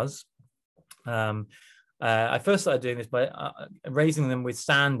bars. I first started doing this by raising them with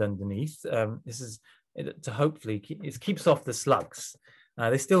sand underneath. This is to hopefully keeps off the slugs.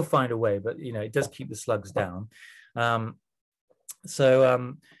 They still find a way, but it does keep the slugs down.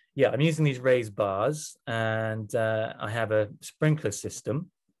 Yeah, I'm using these raised bars, and I have a sprinkler system.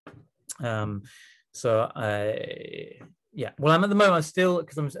 Yeah, well, I'm at the moment, I'm still,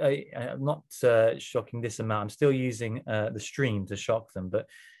 because I'm not shocking this amount, I'm still using the stream to shock them. But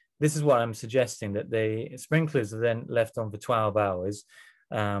this is what I'm suggesting, that the sprinklers are then left on for 12 hours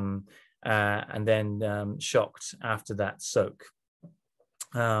and then shocked after that soak.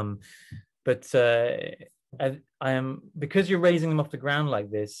 But because you're raising them off the ground like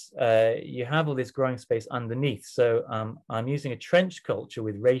this, you have all this growing space underneath. So I'm using a trench culture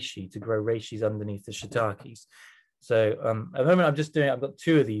with reishi to grow reishis underneath the shiitakes. So at the moment I've got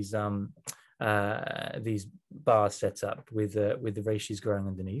 2 of these bars set up with the reishis growing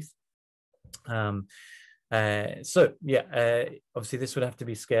underneath. So yeah, obviously this would have to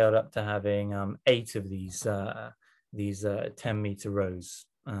be scaled up to having 8 of these 10-meter rows.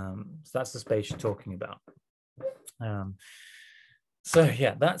 So that's the space you're talking about. So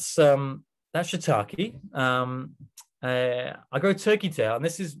yeah, that's shiitake. I grow turkey tail, and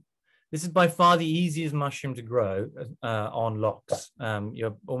this is by far the easiest mushroom to grow on logs.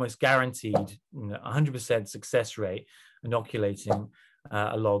 You're almost guaranteed 100% success rate inoculating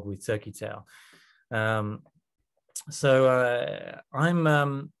a log with turkey tail. So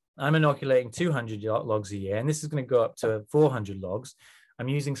I'm inoculating 200 logs a year, and this is going to go up to 400 logs. I'm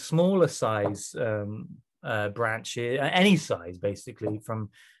using smaller size branches, any size basically,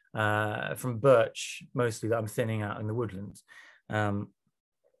 from birch mostly, that I'm thinning out in the woodlands.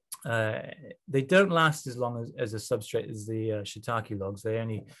 They don't last as long as a substrate as the shiitake logs. They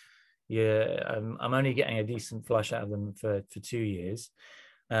only, I'm only getting a decent flush out of them for 2 years.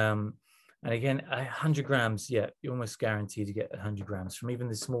 And again, 100 grams, yeah, you're almost guaranteed to get 100 grams from even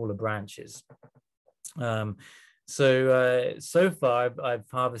the smaller branches. So far, I've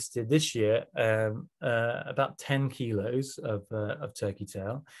harvested this year about 10 kilos of turkey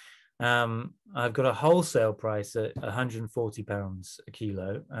tail. I've got a wholesale price at £140 a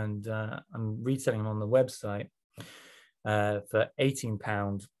kilo, and I'm retailing them on the website for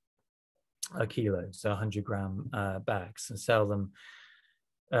 £18 a kilo, so 100-gram bags, and sell them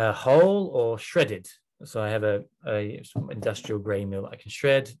whole or shredded. So I have a industrial grain mill that I can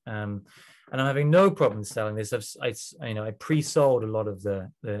shred, and I'm having no problem selling this. I pre-sold a lot of the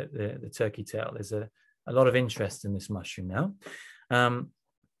turkey tail. There's a lot of interest in this mushroom now.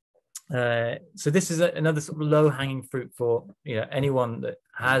 So this is another sort of low-hanging fruit for anyone that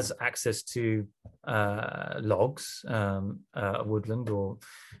has access to logs, woodland, or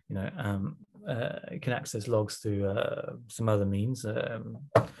can access logs through some other means,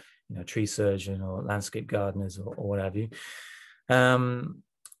 tree surgeon or landscape gardeners or what have you.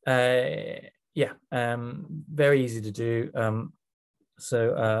 Very easy to do.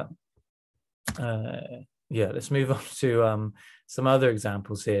 Yeah, let's move on to some other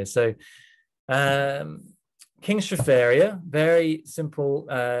examples here. So Kingstropharia, very simple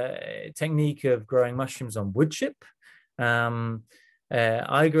technique of growing mushrooms on wood chip.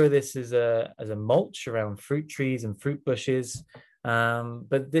 I grow this as a mulch around fruit trees and fruit bushes.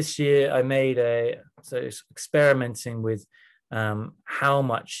 But this year I made experimenting with how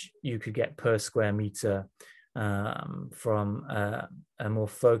much you could get per square meter from a more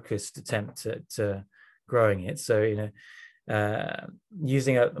focused attempt to growing it. So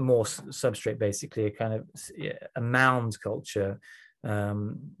using a more substrate, basically a kind of a mound culture,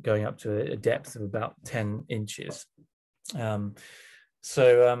 going up to a depth of about 10 inches. Yeah,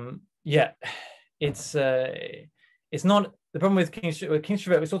 it's not the problem with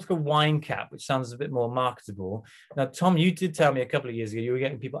Kingstropharia. It's also called wine cap, which sounds a bit more marketable. Now, Tom, you did tell me a couple of years ago you were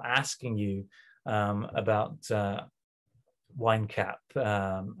getting people asking you about wine cap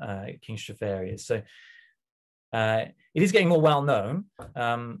Kingstropharia. So it is getting more well known,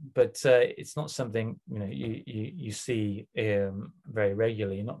 but it's not something you see very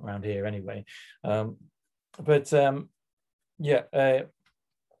regularly, not around here anyway.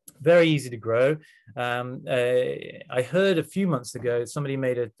 Very easy to grow. I heard a few months ago somebody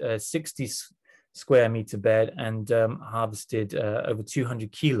made a 60 square meter bed and harvested over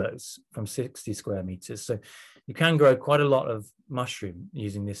 200 kilos from 60 square meters. So you can grow quite a lot of mushroom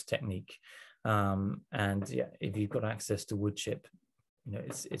using this technique. And yeah, if you've got access to wood chip,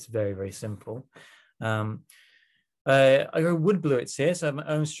 it's very, very simple. I grow wood bluets here, so I have my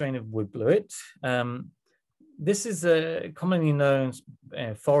own strain of wood bluet. This is a commonly known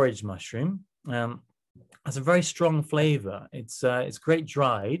forage mushroom. Has a very strong flavor. It's great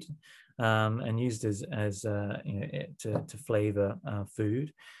dried and used as to flavor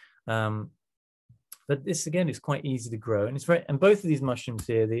food. But this again is quite easy to grow, and and both of these mushrooms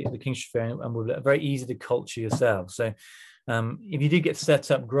here, the Kingstropharia and woodblood, are very easy to culture yourself. So if you do get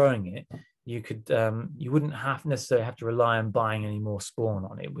set up growing it, you wouldn't necessarily have to rely on buying any more spawn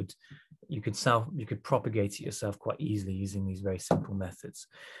on it. You could propagate it yourself quite easily using these very simple methods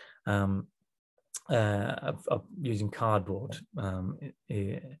of using cardboard.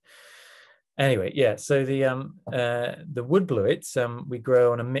 Anyway, yeah. So the wood bluets we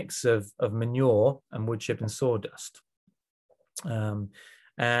grow on a mix of manure and wood chip and sawdust.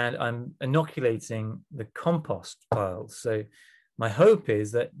 and I'm inoculating the compost piles. So my hope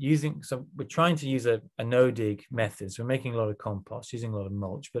is that so we're trying to use a no-dig method. So we're making a lot of compost, using a lot of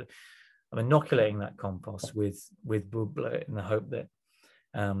mulch, but I'm inoculating that compost with wood bluet in the hope that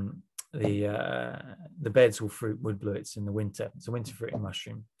the beds will fruit wood bluets in the winter. It's a winter fruiting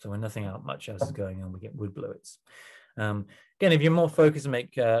mushroom. So when nothing much else is going on, we get wood bluets. Again, if you're more focused and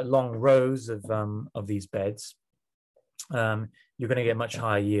make long rows of these beds, you're going to get much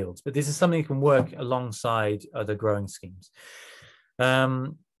higher yields. But this is something that can work alongside other growing schemes.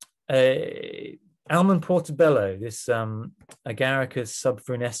 Almond portobello, this Agaricus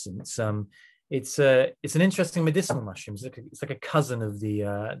subfrunescens, it's an interesting medicinal mushroom. It's like a cousin of the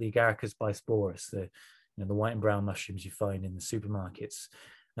Agaricus bisporus, the white and brown mushrooms you find in the supermarkets.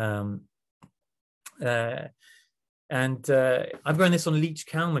 I've grown this on leach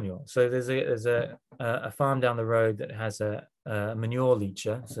cow manure. So there's a farm down the road that has a manure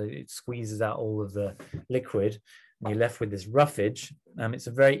leacher. So it squeezes out all of the liquid, and you're left with this roughage. It's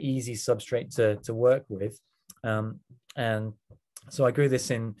a very easy substrate to work with, and so I grew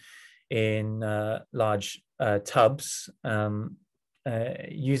this in large tubs,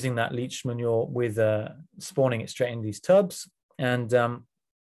 using that leached manure with spawning it straight in these tubs, and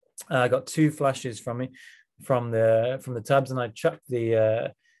I got 2 flushes from the tubs, and I chucked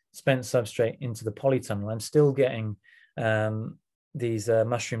the spent substrate into the polytunnel. I'm still getting these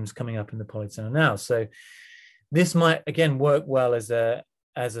mushrooms coming up in the polytunnel now. So this might again work well as a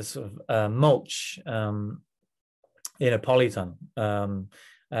sort of mulch in a polytunnel.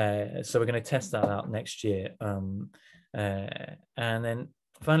 So we're going to test that out next year. And then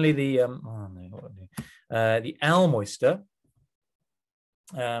finally the elm oyster.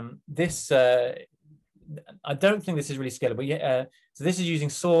 This I don't think this is really scalable. Yeah, so this is using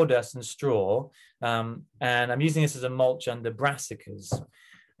sawdust and straw, and I'm using this as a mulch under brassicas.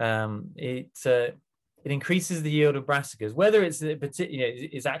 It increases the yield of brassicas. Whether it's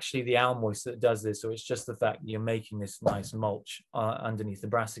it's actually the elm oyster that does this, or it's just the fact that you're making this nice mulch underneath the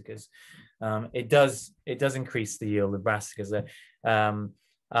brassicas, it does increase the yield of brassicas.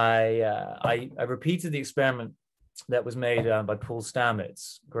 I repeated the experiment that was made by Paul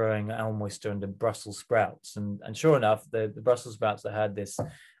Stamets, growing elm oyster under Brussels sprouts, and sure enough, the Brussels sprouts that had this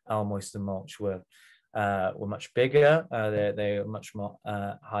elm oyster mulch were much bigger. They were much more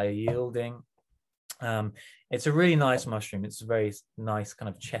higher yielding. It's a really nice mushroom. It's a very nice kind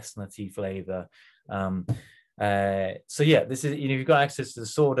of chestnutty flavor. So yeah, this is, if you've got access to the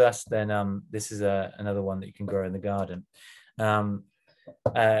sawdust, then this is another one that you can grow in the garden.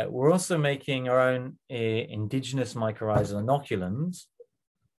 We're also making our own indigenous mycorrhizal inoculants.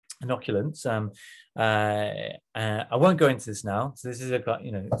 I won't go into this now. So this is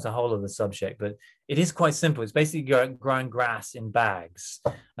it's a whole other subject, but it is quite simple. It's basically growing grass in bags.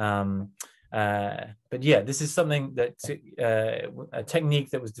 But yeah, this is something that a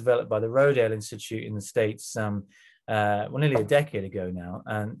technique that was developed by the Rodale Institute in the States nearly a decade ago now,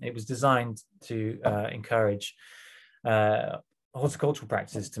 and it was designed to encourage horticultural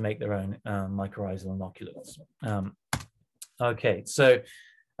practices to make their own mycorrhizal inoculants. Okay, so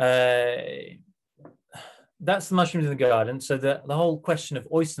that's the mushrooms in the garden. So the whole question of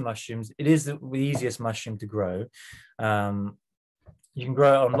oyster mushrooms, it is the easiest mushroom to grow. You can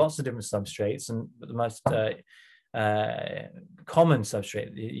grow it on lots of different substrates, and the most common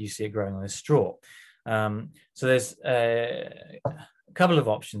substrate you see it growing on is straw. So there's a couple of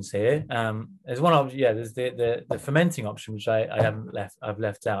options here. There's one option, yeah. There's the fermenting option, which I've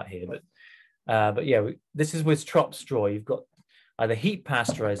left out here, but yeah, this is with trop straw. You've got either heat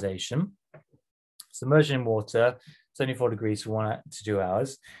pasteurization, submersion in water, 74 degrees for 1 to 2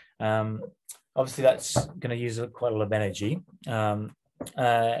 hours. Obviously, that's going to use quite a lot of energy.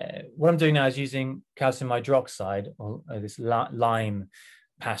 What I'm doing now is using calcium hydroxide, or this lime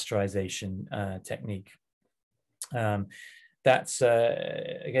pasteurization technique. That's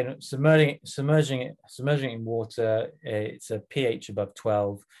again submerging it in water. It's a pH above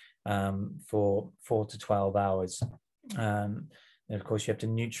 12 for 4 to 12 hours. And of course, you have to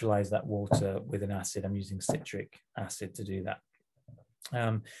neutralize that water with an acid. I'm using citric acid to do that.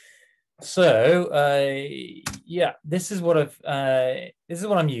 Yeah, this is what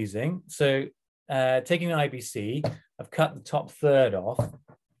I'm using. So taking the IBC, I've cut the top third off,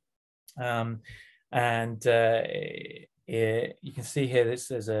 and you can see here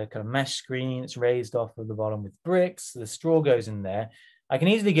there's a kind of mesh screen. It's raised off of the bottom with bricks. The straw goes in there. I can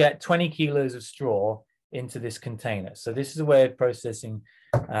easily get 20 kilos of straw into this container. So this is a way of processing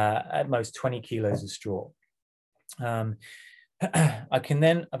at most 20 kilos of straw. I've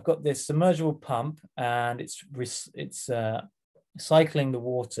got this submergible pump, and it's cycling the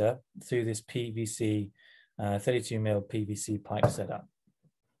water through this PVC, 32 mil PVC pipe setup.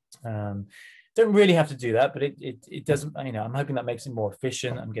 Don't really have to do that, but it doesn't, you know, I'm hoping that makes it more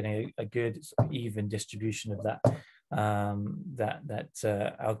efficient. I'm getting a good sort of even distribution of that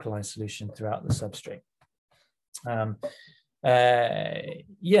alkaline solution throughout the substrate.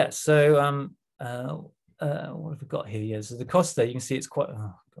 Yeah, so what have we got here? Yeah, so the cost there, you can see it's quite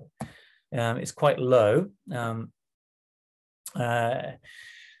low.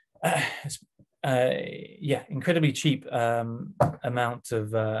 Yeah, incredibly cheap amount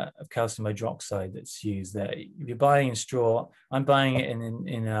of calcium hydroxide that's used there. If you're buying in straw, I'm buying it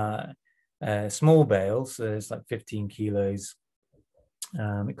in small bales, so it's like 15 kilos.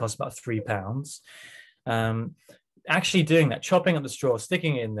 It costs about £3. Actually doing that, chopping up the straw,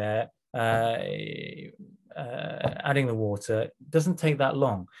 sticking it in there, adding the water, doesn't take that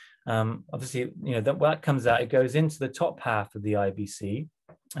long. Obviously, you know, that comes out, it goes into the top half of the IBC.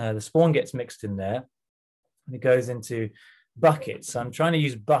 The spawn gets mixed in there, and it goes into buckets. So I'm trying to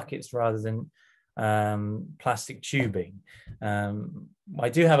use buckets rather than plastic tubing. I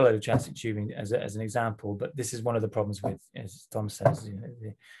do have a load of plastic tubing as an example, but this is one of the problems with, as Tom says, you know,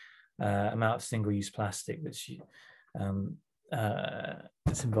 the amount of single-use plastic that's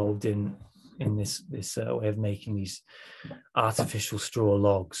involved in this way of making these artificial straw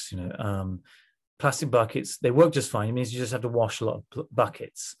logs. You know, plastic buckets, they work just fine. It means you just have to wash a lot of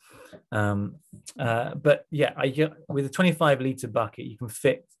buckets. But yeah, with a 25-litre bucket, you can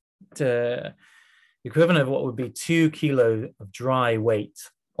fit the equivalent of what would be 2 kilos of dry weight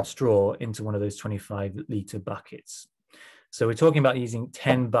of straw into one of those 25-litre buckets. So we're talking about using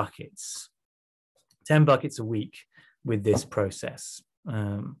 10 buckets a week with this process.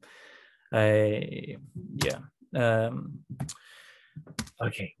 Yeah.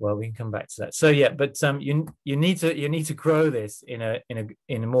 Okay, well, we can come back to that. So yeah, but you need to grow this in a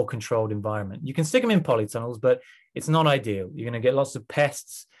more controlled environment. You can stick them in polytunnels, but it's not ideal. You're going to get lots of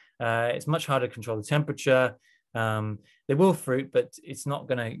pests. It's much harder to control the temperature. They will fruit, but you're not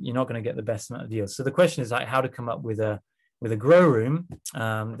gonna get the best amount of yield. So the question is like how to come up with a grow room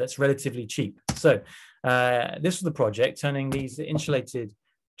that's relatively cheap. So this was the project, turning these insulated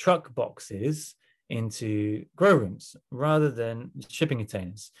truck boxes into grow rooms rather than shipping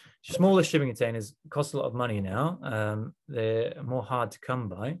containers. Smaller shipping containers cost a lot of money now. They're more hard to come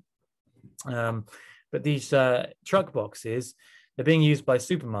by. But these truck boxes, they're being used by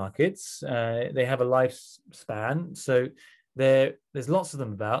supermarkets. They have a lifespan, so there's lots of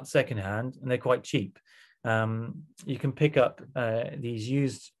them about secondhand, and they're quite cheap. You can pick up these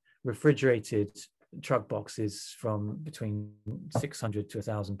used refrigerated truck boxes from between £600 to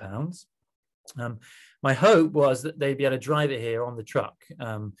 £1,000. My hope was that they'd be able to drive it here on the truck,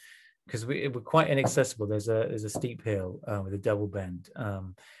 because it were quite inaccessible. There's a steep hill with a double bend,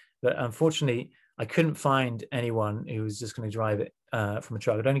 but unfortunately I couldn't find anyone who was just going to drive it from a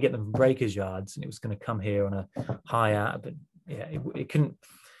truck. I'd only get them from breakers yards, and it was going to come here on a hire. But yeah, it couldn't.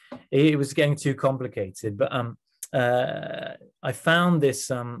 It was getting too complicated. But I found this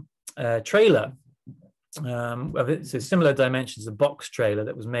trailer. It's a similar dimensions, a box trailer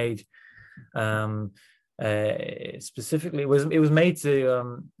that was made specifically. It was made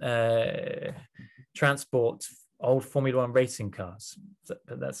to transport old Formula One racing cars,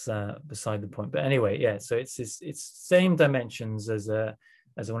 but that's beside the point. But anyway, yeah. So it's same dimensions as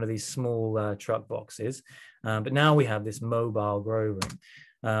one of these small truck boxes, but now we have this mobile grow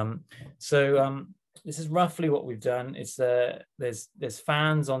room. This is roughly what we've done. It's there's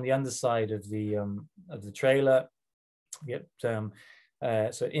fans on the underside of the trailer. Yep. So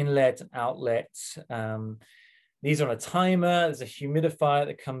inlet and outlet. These are on a timer. There's a humidifier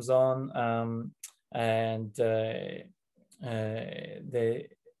that comes on. And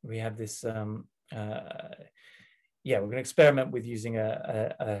we have this we're going to experiment with using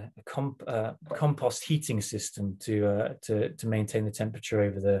a compost heating system to maintain the temperature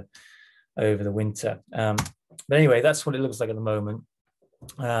over the winter. But anyway, that's what it looks like at the moment.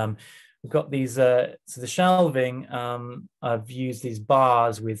 We've got these so the shelving, I've used these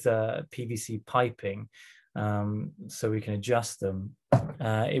bars with PVC piping, so we can adjust them.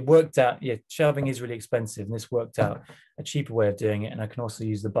 It worked out, yeah, shelving is really expensive, and this worked out a cheaper way of doing it. And I can also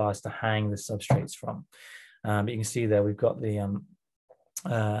use the bars to hang the substrates from. But you can see there we've got the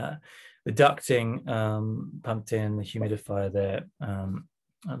ducting pumped in, the humidifier there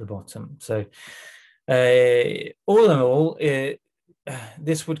at the bottom. So all in all,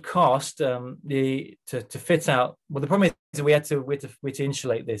 this would cost to fit out. Well, the problem is that we had to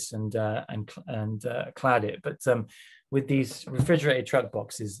insulate this and clad it, but with these refrigerated truck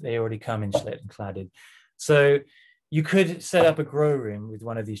boxes, they already come insulated and cladded. So you could set up a grow room with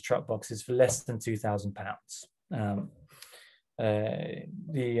one of these truck boxes for less than £2,000.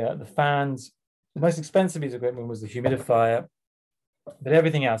 The fans, the most expensive piece of equipment was the humidifier, but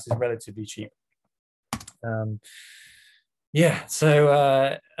everything else is relatively cheap. Yeah,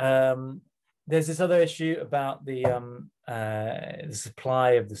 so there's this other issue about the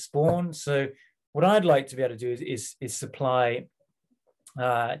supply of the spawn. So what I'd like to be able to do is supply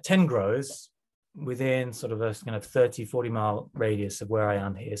 10 growers within sort of a kind of 30-40 mile radius of where I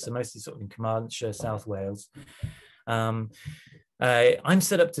am here. So mostly sort of in Carmarthenshire, South Wales. I'm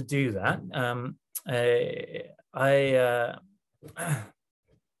set up to do that.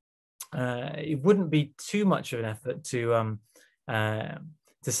 It wouldn't be too much of an effort to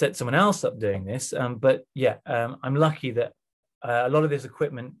set someone else up doing this. But yeah, I'm lucky that a lot of this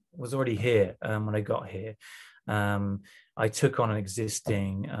equipment was already here when I got here. I took on an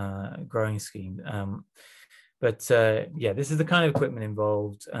existing growing scheme. But yeah, this is the kind of equipment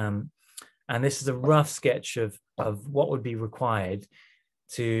involved. And this is a rough sketch of what would be required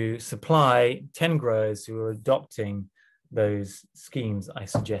to supply 10 growers who are adopting those schemes I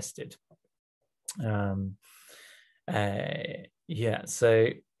suggested. Yeah, so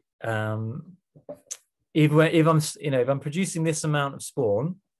if I'm producing this amount of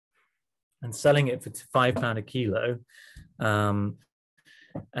spawn and selling it for £5 a kilo,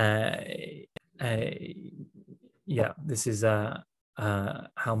 yeah, this is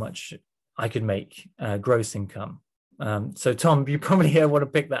how much I could make gross income. So Tom, you probably want to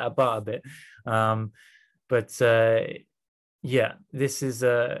pick that apart a bit, but yeah, this is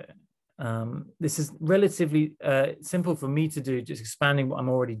relatively simple for me to do, just expanding what I'm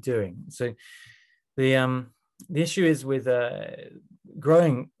already doing. So the issue is with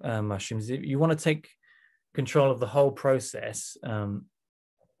growing mushrooms, if you want to take control of the whole process,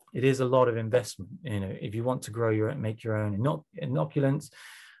 it is a lot of investment. If you want to grow make your own inoculants,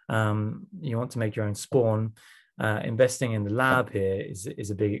 you want to make your own spawn, investing in the lab here is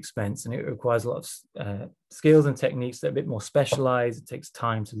a big expense, and it requires a lot of skills and techniques that are a bit more specialized. It takes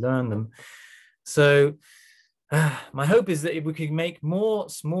time to learn them. So my hope is that if we could make more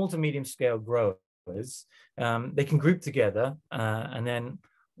small to medium scale growers, they can group together, and then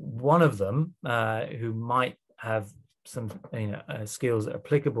one of them who might have some skills that are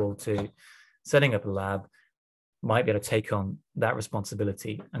applicable to setting up a lab might be able to take on that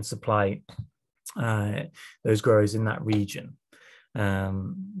responsibility and supply those growers in that region.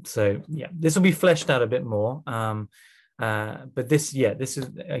 So yeah, this will be fleshed out a bit more. But this is, you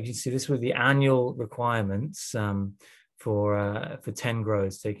can see, this was the annual requirements for 10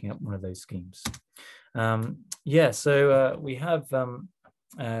 growers taking up one of those schemes. Yeah, so we have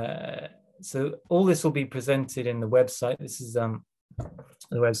so all this will be presented in the website. This is the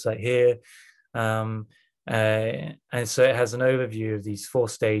website here. And so it has an overview of these 4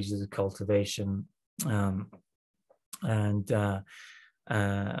 stages of cultivation. There'll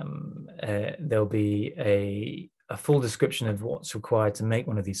be a full description of what's required to make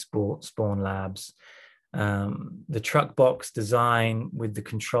one of these spawn labs. The truck box design with the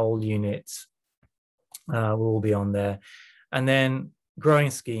control units will all be on there. And then growing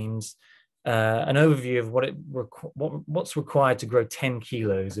schemes, an overview of what's required to grow 10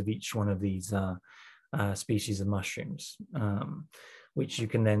 kilos of each one of these species of mushrooms, which you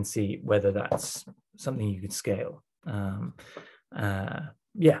can then see whether that's something you could scale.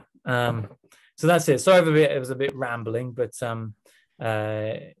 Yeah, so that's it. Sorry, it was a bit rambling, but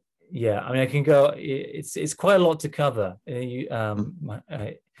yeah, I mean, I can go. It's quite a lot to cover.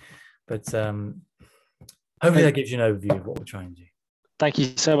 But hopefully that gives you an overview of what we're trying to do. Thank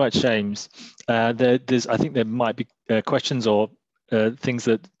you so much, James. I think there might be questions or things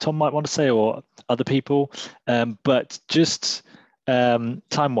that Tom might want to say, or other people, but just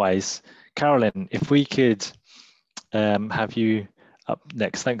time-wise, Carolyn, if we could have you up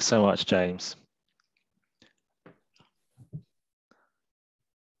next. Thanks so much, James.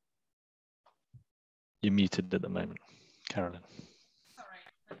 You're muted at the moment, Carolyn. Sorry,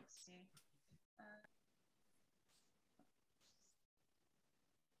 thanks, Stu.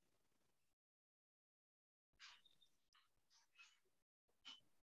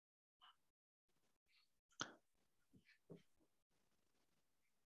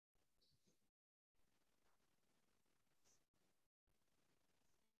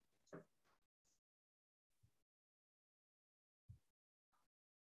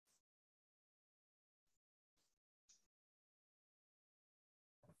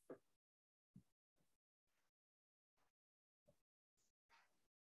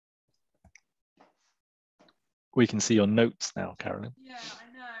 We can see your notes now, Carolyn. Yeah, I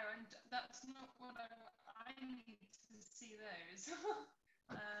know, and that's not what I need to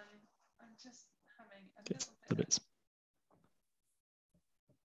I'm just having a It's little the bit. bits.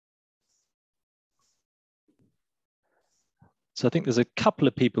 So I think there's a couple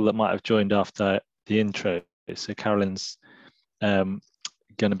of people that might have joined after the intro. So Carolyn's going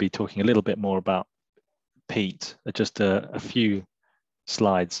to be talking a little bit more about peat, just a few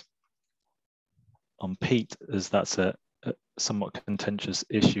slides on peat, as that's a somewhat contentious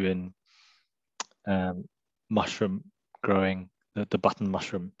issue in mushroom growing, the button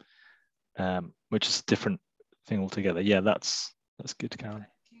mushroom, which is a different thing altogether. Yeah, that's good, Carolyn.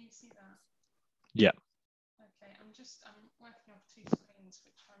 Okay. Can you see that? Yeah. Okay, I'm working off two screens,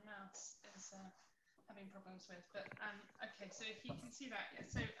 which my mouse is having problems with. But okay, so if you can see that, yeah.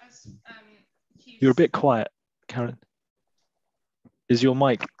 So as Hugh's, You're a bit quiet, Carolyn. Is your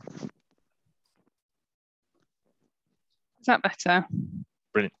mic? Is that better?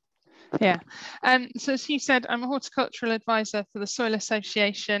 Brilliant. Yeah. So as Hugh said, I'm a horticultural advisor for the Soil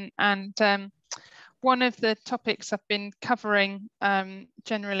Association, and one of the topics I've been covering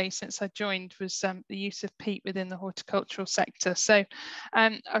generally since I joined was the use of peat within the horticultural sector. So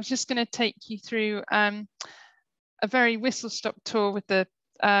I was just going to take you through a very whistle-stop tour with the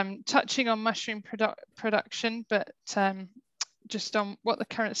touching on mushroom production, but just on what the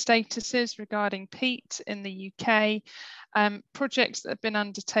current status is regarding peat in the UK, projects that have been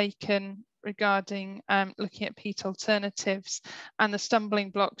undertaken regarding looking at peat alternatives, and the stumbling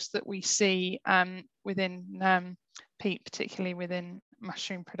blocks that we see within peat, particularly within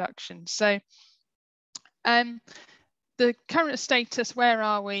mushroom production. So the current status, where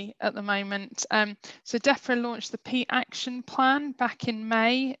are we at the moment? So DEFRA launched the peat action plan back in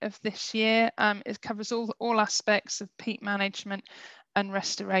May of this year. It covers all aspects of peat management and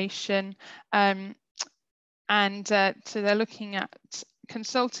restoration. So they're looking at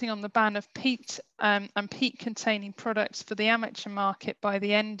consulting on the ban of peat and peat containing products for the amateur market by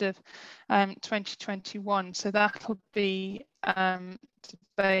the end of 2021. So that'll be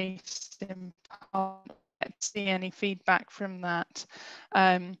based in Parliament. See any feedback from that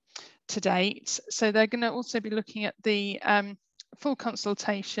to date. So they're going to also be looking at the full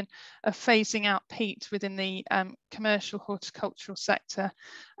consultation of phasing out peat within the commercial horticultural sector.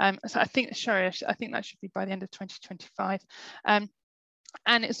 So I think that should be by the end of 2025. And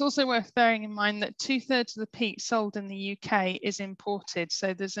it's also worth bearing in mind that 2/3 of the peat sold in the UK is imported.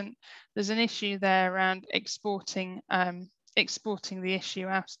 So there's an issue there around exporting the issue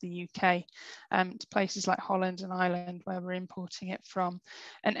out of the UK to places like Holland and Ireland, where we're importing it from.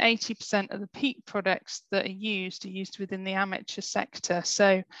 And 80% of the peat products that are used within the amateur sector.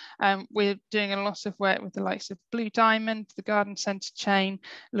 So we're doing a lot of work with the likes of Blue Diamond, the Garden Centre chain,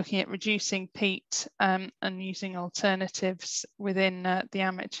 looking at reducing peat and using alternatives within the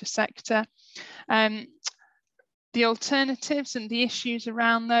amateur sector. The alternatives and the issues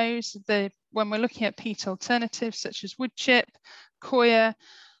around those, when we're looking at peat alternatives such as wood chip, coir,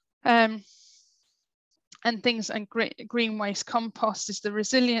 and green waste compost, is the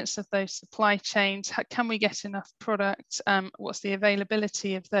resilience of those supply chains. Can we get enough product? What's the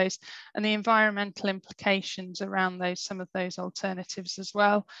availability of those, and the environmental implications around some of those alternatives as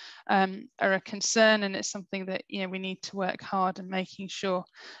well are a concern, and it's something that we need to work hard and making sure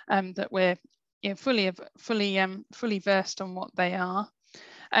that we're fully versed on what they are.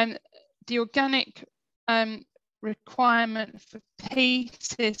 The organic requirement for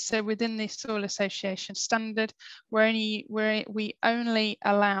peat is, so within the Soil Association standard, we only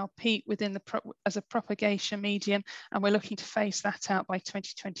allow peat within as a propagation medium, and we're looking to phase that out by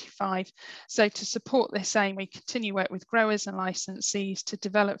 2025. So to support this aim, we continue work with growers and licensees to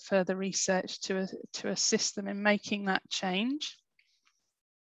develop further research to assist them in making that change.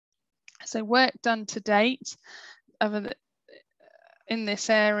 So work done to date in this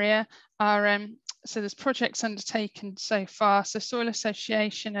area are, so there's projects undertaken so far. So Soil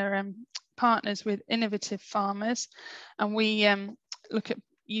Association are partners with innovative farmers, and we look at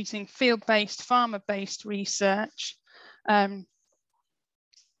using field-based, farmer-based research. And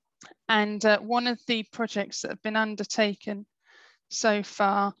one of the projects that have been undertaken so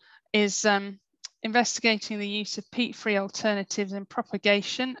far is investigating the use of peat-free alternatives in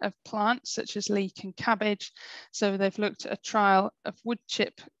propagation of plants such as leek and cabbage. So they've looked at a trial of wood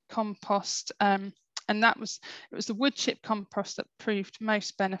chip compost, and it was the wood chip compost that proved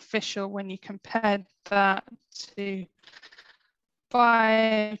most beneficial when you compared that to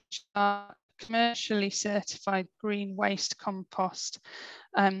biochar, commercially certified green waste compost,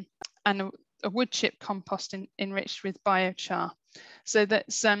 and a wood chip compost enriched with biochar. So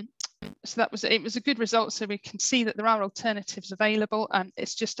that's so it was a good result. So we can see that there are alternatives available, and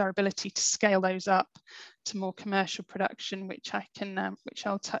it's just our ability to scale those up to more commercial production, which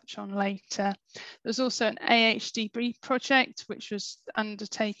I'll touch on later. There's also an AHDB project which was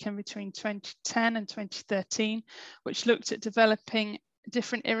undertaken between 2010 and 2013, which looked at developing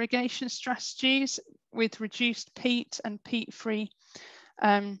different irrigation strategies with reduced peat and peat-free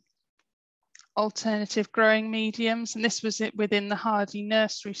alternative growing mediums, and this was it within the hardy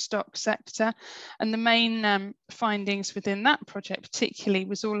nursery stock sector. And the main findings within that project particularly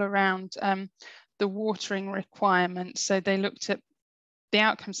was all around the watering requirements. So they looked at the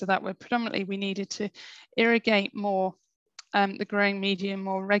outcomes of that were predominantly we needed to irrigate more the growing medium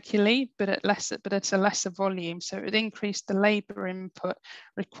more regularly, but at a lesser volume. So it would increase the labour input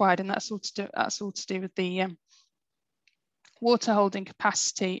required, and that's all to do with the water holding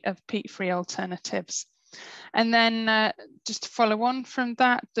capacity of peat-free alternatives. And then just to follow on from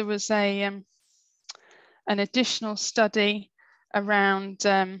that, there was an additional study around,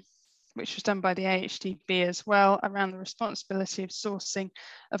 which was done by the AHDB as well, around the responsibility of sourcing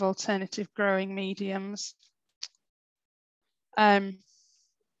of alternative growing mediums.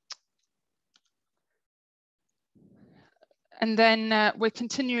 And then we're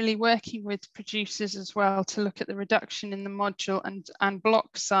continually working with producers as well to look at the reduction in the module and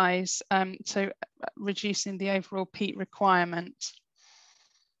block size, so reducing the overall peat requirement.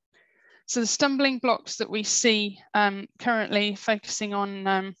 So the stumbling blocks that we see currently focusing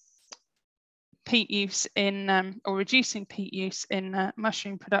on peat use in, or reducing peat use in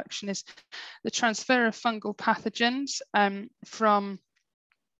mushroom production is the transfer of fungal pathogens from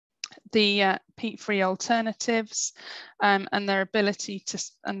the peat-free alternatives and their ability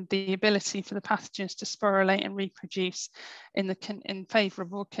the ability for the pathogens to sporulate and reproduce in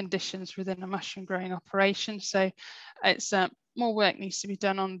favourable conditions within a mushroom growing operation. So it's more work needs to be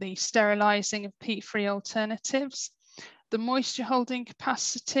done on the sterilising of peat-free alternatives, the moisture holding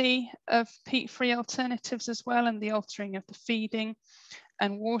capacity of peat-free alternatives as well, and the altering of the feeding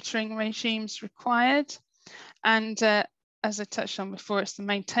and watering regimes required. And as I touched on before, it's the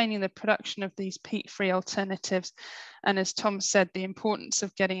maintaining the production of these peat-free alternatives. And as Tom said, the importance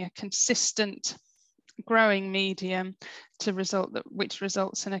of getting a consistent growing medium which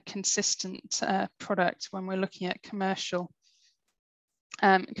results in a consistent product when we're looking at commercial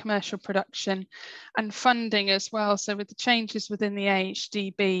production, and funding as well. So with the changes within the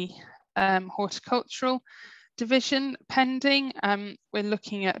AHDB horticultural division pending, we're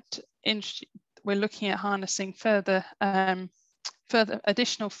looking at harnessing further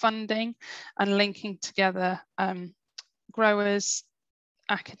additional funding and linking together growers,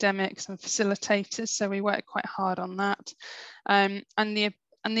 academics and facilitators. So we work quite hard on that.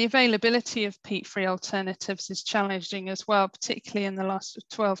 And the availability of peat-free alternatives is challenging as well, particularly in the last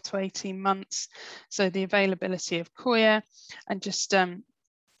 12 to 18 months. So the availability of coir and just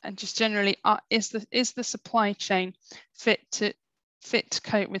generally is the supply chain fit to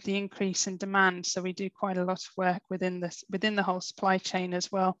cope with the increase in demand. So we do quite a lot of work within the whole supply chain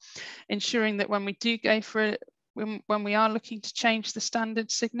as well, ensuring that when we do go for it, when we are looking to change the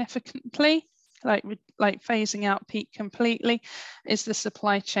standards significantly, like phasing out peat completely, is the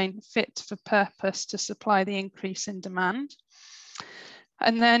supply chain fit for purpose to supply the increase in demand?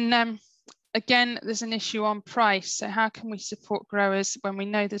 And then again, there's an issue on price. So how can we support growers when we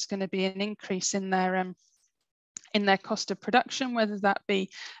know there's going to be an increase in their cost of production, whether that be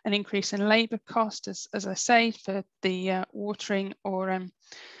an increase in labour cost, as I say, for the watering or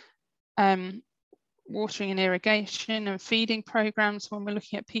watering and irrigation and feeding programs, when we're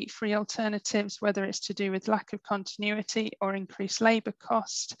looking at peat-free alternatives, whether it's to do with lack of continuity or increased labour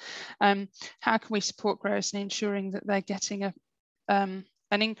cost. How can we support growers in ensuring that they're getting an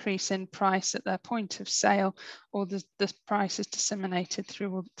increase in price at their point of sale, or the price is disseminated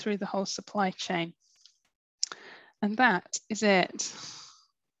through the whole supply chain? And that is it.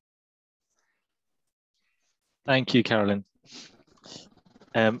 Thank you, Carolyn.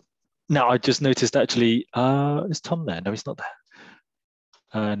 Now, I just noticed actually, is Tom there? No, he's not there.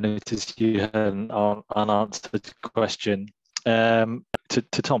 I noticed you had an unanswered question to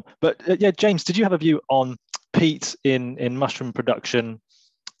Tom. But yeah, James, did you have a view on peat in mushroom production?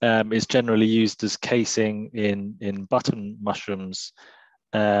 Is generally used as casing in button mushrooms.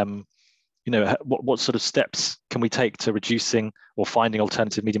 What sort of steps can we take to reducing or finding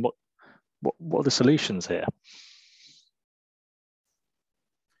alternative medium? What are the solutions here?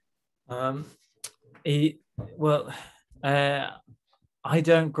 I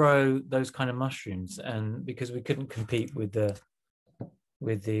don't grow those kind of mushrooms, and because we couldn't compete with the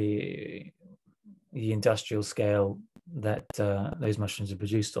industrial scale that those mushrooms are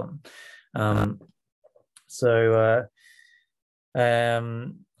produced on.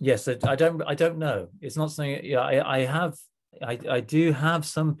 Yes, I don't know. It's not something. Yeah, I do have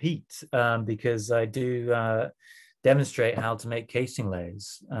some peat because I do demonstrate how to make casing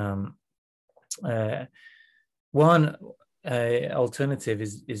layers. One alternative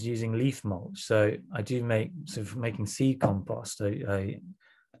is using leaf mulch. So I do make sort of making seed compost. I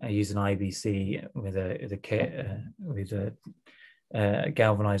use an IBC with a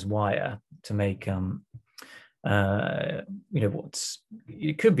galvanized wire to make it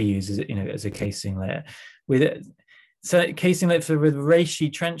could be used as as a casing layer with it. So casing layer with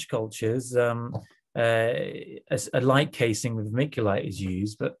reishi trench cultures, a light casing with vermiculite is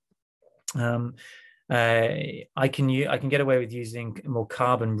used, but I can get away with using more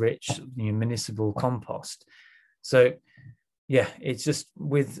carbon rich municipal compost. So yeah, it's just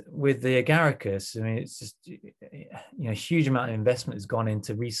with the agaricus. I mean, it's just a huge amount of investment has gone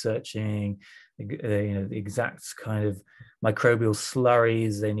into researching the exact kind of microbial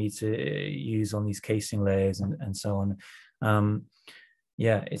slurries they need to use on these casing layers and so on.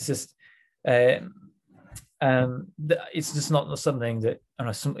 Yeah, it's just it's just not something that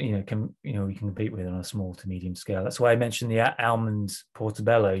we can compete with on a small to medium scale. That's why I mentioned the almond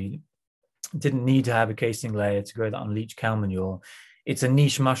portobello. You didn't need to have a casing layer to grow that on leach cow manure. It's a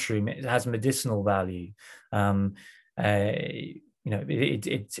niche mushroom. It has medicinal value. It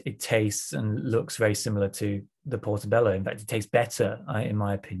tastes and looks very similar to the portobello. In fact, it tastes better, in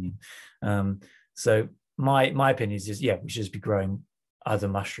my opinion. So my opinion is just, we should just be growing other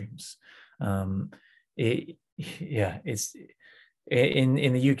mushrooms. It's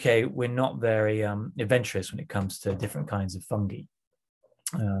in the UK, we're not very adventurous when it comes to different kinds of fungi.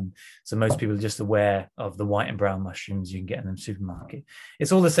 So most people are just aware of the white and brown mushrooms you can get in the supermarket.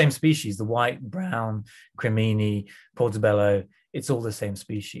 It's all the same species, the white, brown, cremini, portobello, it's all the same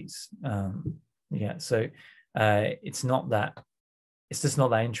species. So it's just not that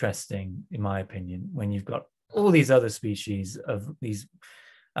interesting, in my opinion, when you've got all these other species of these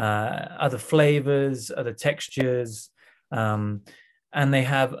other flavors, other textures, and they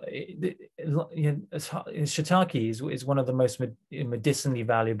have shiitake is one of the most medicinally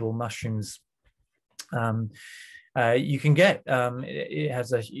valuable mushrooms you can get. It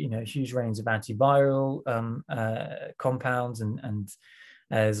has a huge range of antiviral compounds, and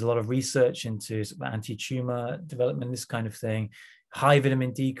there's a lot of research into sort of anti-tumor development, this kind of thing. High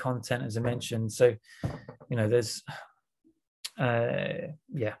vitamin D content, as I mentioned. So there's I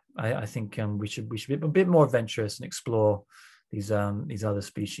think we should be a bit more adventurous and explore these other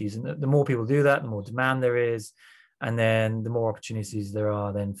species, and the more people do that, the more demand there is, and then the more opportunities there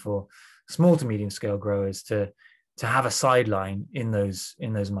are then for small to medium scale growers to have a sideline in those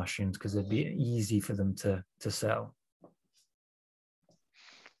mushrooms, because it'd be easy for them to sell.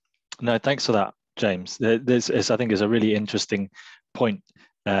 No, thanks for that, James. I think is a really interesting point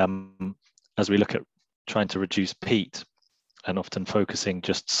as we look at trying to reduce peat, and often focusing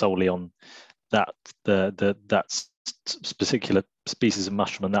just solely on that particular species of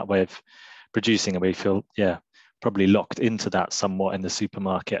mushroom and that way of producing, and we feel probably locked into that somewhat in the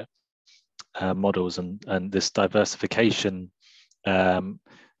supermarket models, and this diversification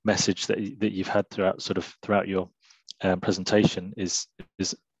message that you've had throughout your presentation is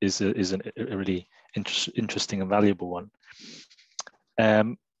a really interesting and valuable one.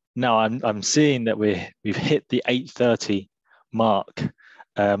 Now I'm seeing that we've hit the 8:30 mark.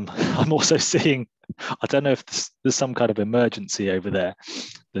 I'm also seeing, I don't know if there's some kind of emergency over there.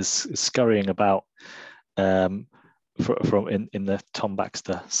 There's scurrying about from in the Tom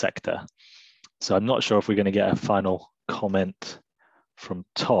Baxter sector. So I'm not sure if we're going to get a final comment from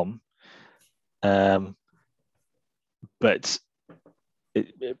Tom. But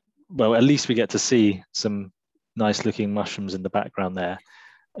at least we get to see some nice looking mushrooms in the background there.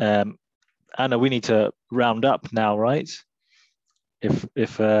 Anna, we need to round up now, right?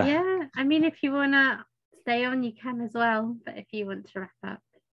 Yeah, I mean, if you want to stay on, you can as well, but if you want to wrap up,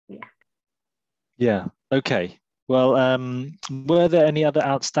 okay. Well, were there any other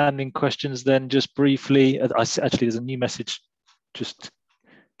outstanding questions then, just briefly? Actually, there's a new message just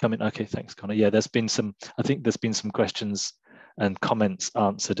coming. Okay, thanks, Connor. I think there's been some questions and comments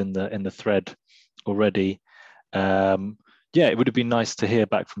answered in the thread already. It would have been nice to hear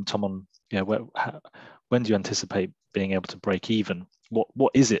back from Tom on when do you anticipate being able to break even?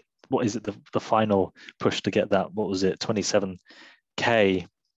 What is it? What is it, the final push to get that? What was it, 27K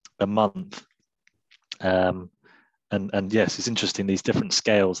a month? And yes, it's interesting, these different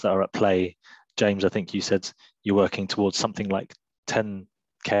scales that are at play. James, I think you said you're working towards something like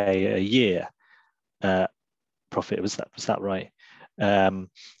 10K a year. profit. Was that right?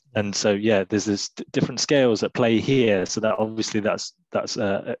 And so yeah, there's this different scales at play here. So that obviously that's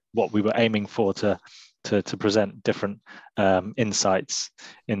what we were aiming for, to present different insights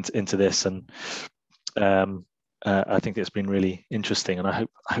into this. And I think it's been really interesting, and I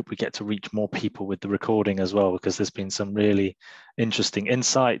hope we get to reach more people with the recording as well, because there's been some really interesting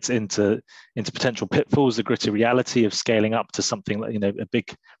insights into potential pitfalls, the gritty reality of scaling up to something like,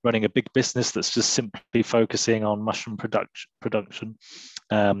 running a big business that's just simply focusing on mushroom production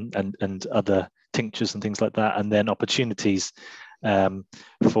and other tinctures and things like that, and then opportunities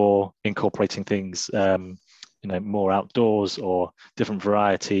for incorporating things, more outdoors or different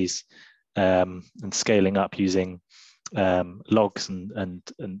varieties. And scaling up using logs and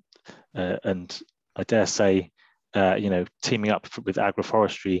I dare say, teaming up with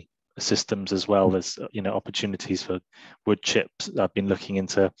agroforestry systems as well as opportunities for wood chips. I've been looking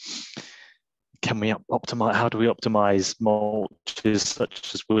into, can we optimize? How do we optimize mulches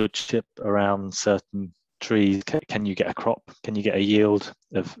such as wood chip around certain trees? Can you get a crop? Can you get a yield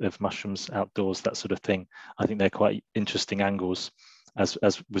of mushrooms outdoors? That sort of thing. I think they're quite interesting angles as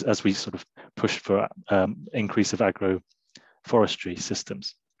we sort of push for increase of agroforestry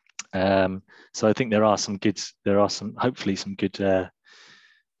systems. So I think there are hopefully some good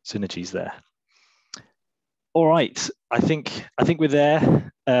synergies there. All right, I think we're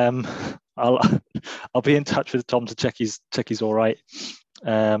there. I'll be in touch with Tom to check he's all right.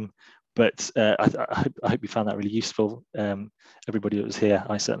 But I hope you found that really useful. Everybody that was here,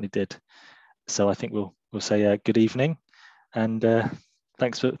 I certainly did. So I think we'll say good evening. And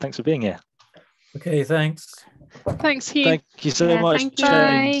thanks for being here. Okay, thanks. Thanks, Hugh. Thank you so much, thank you.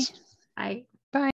 James. Bye.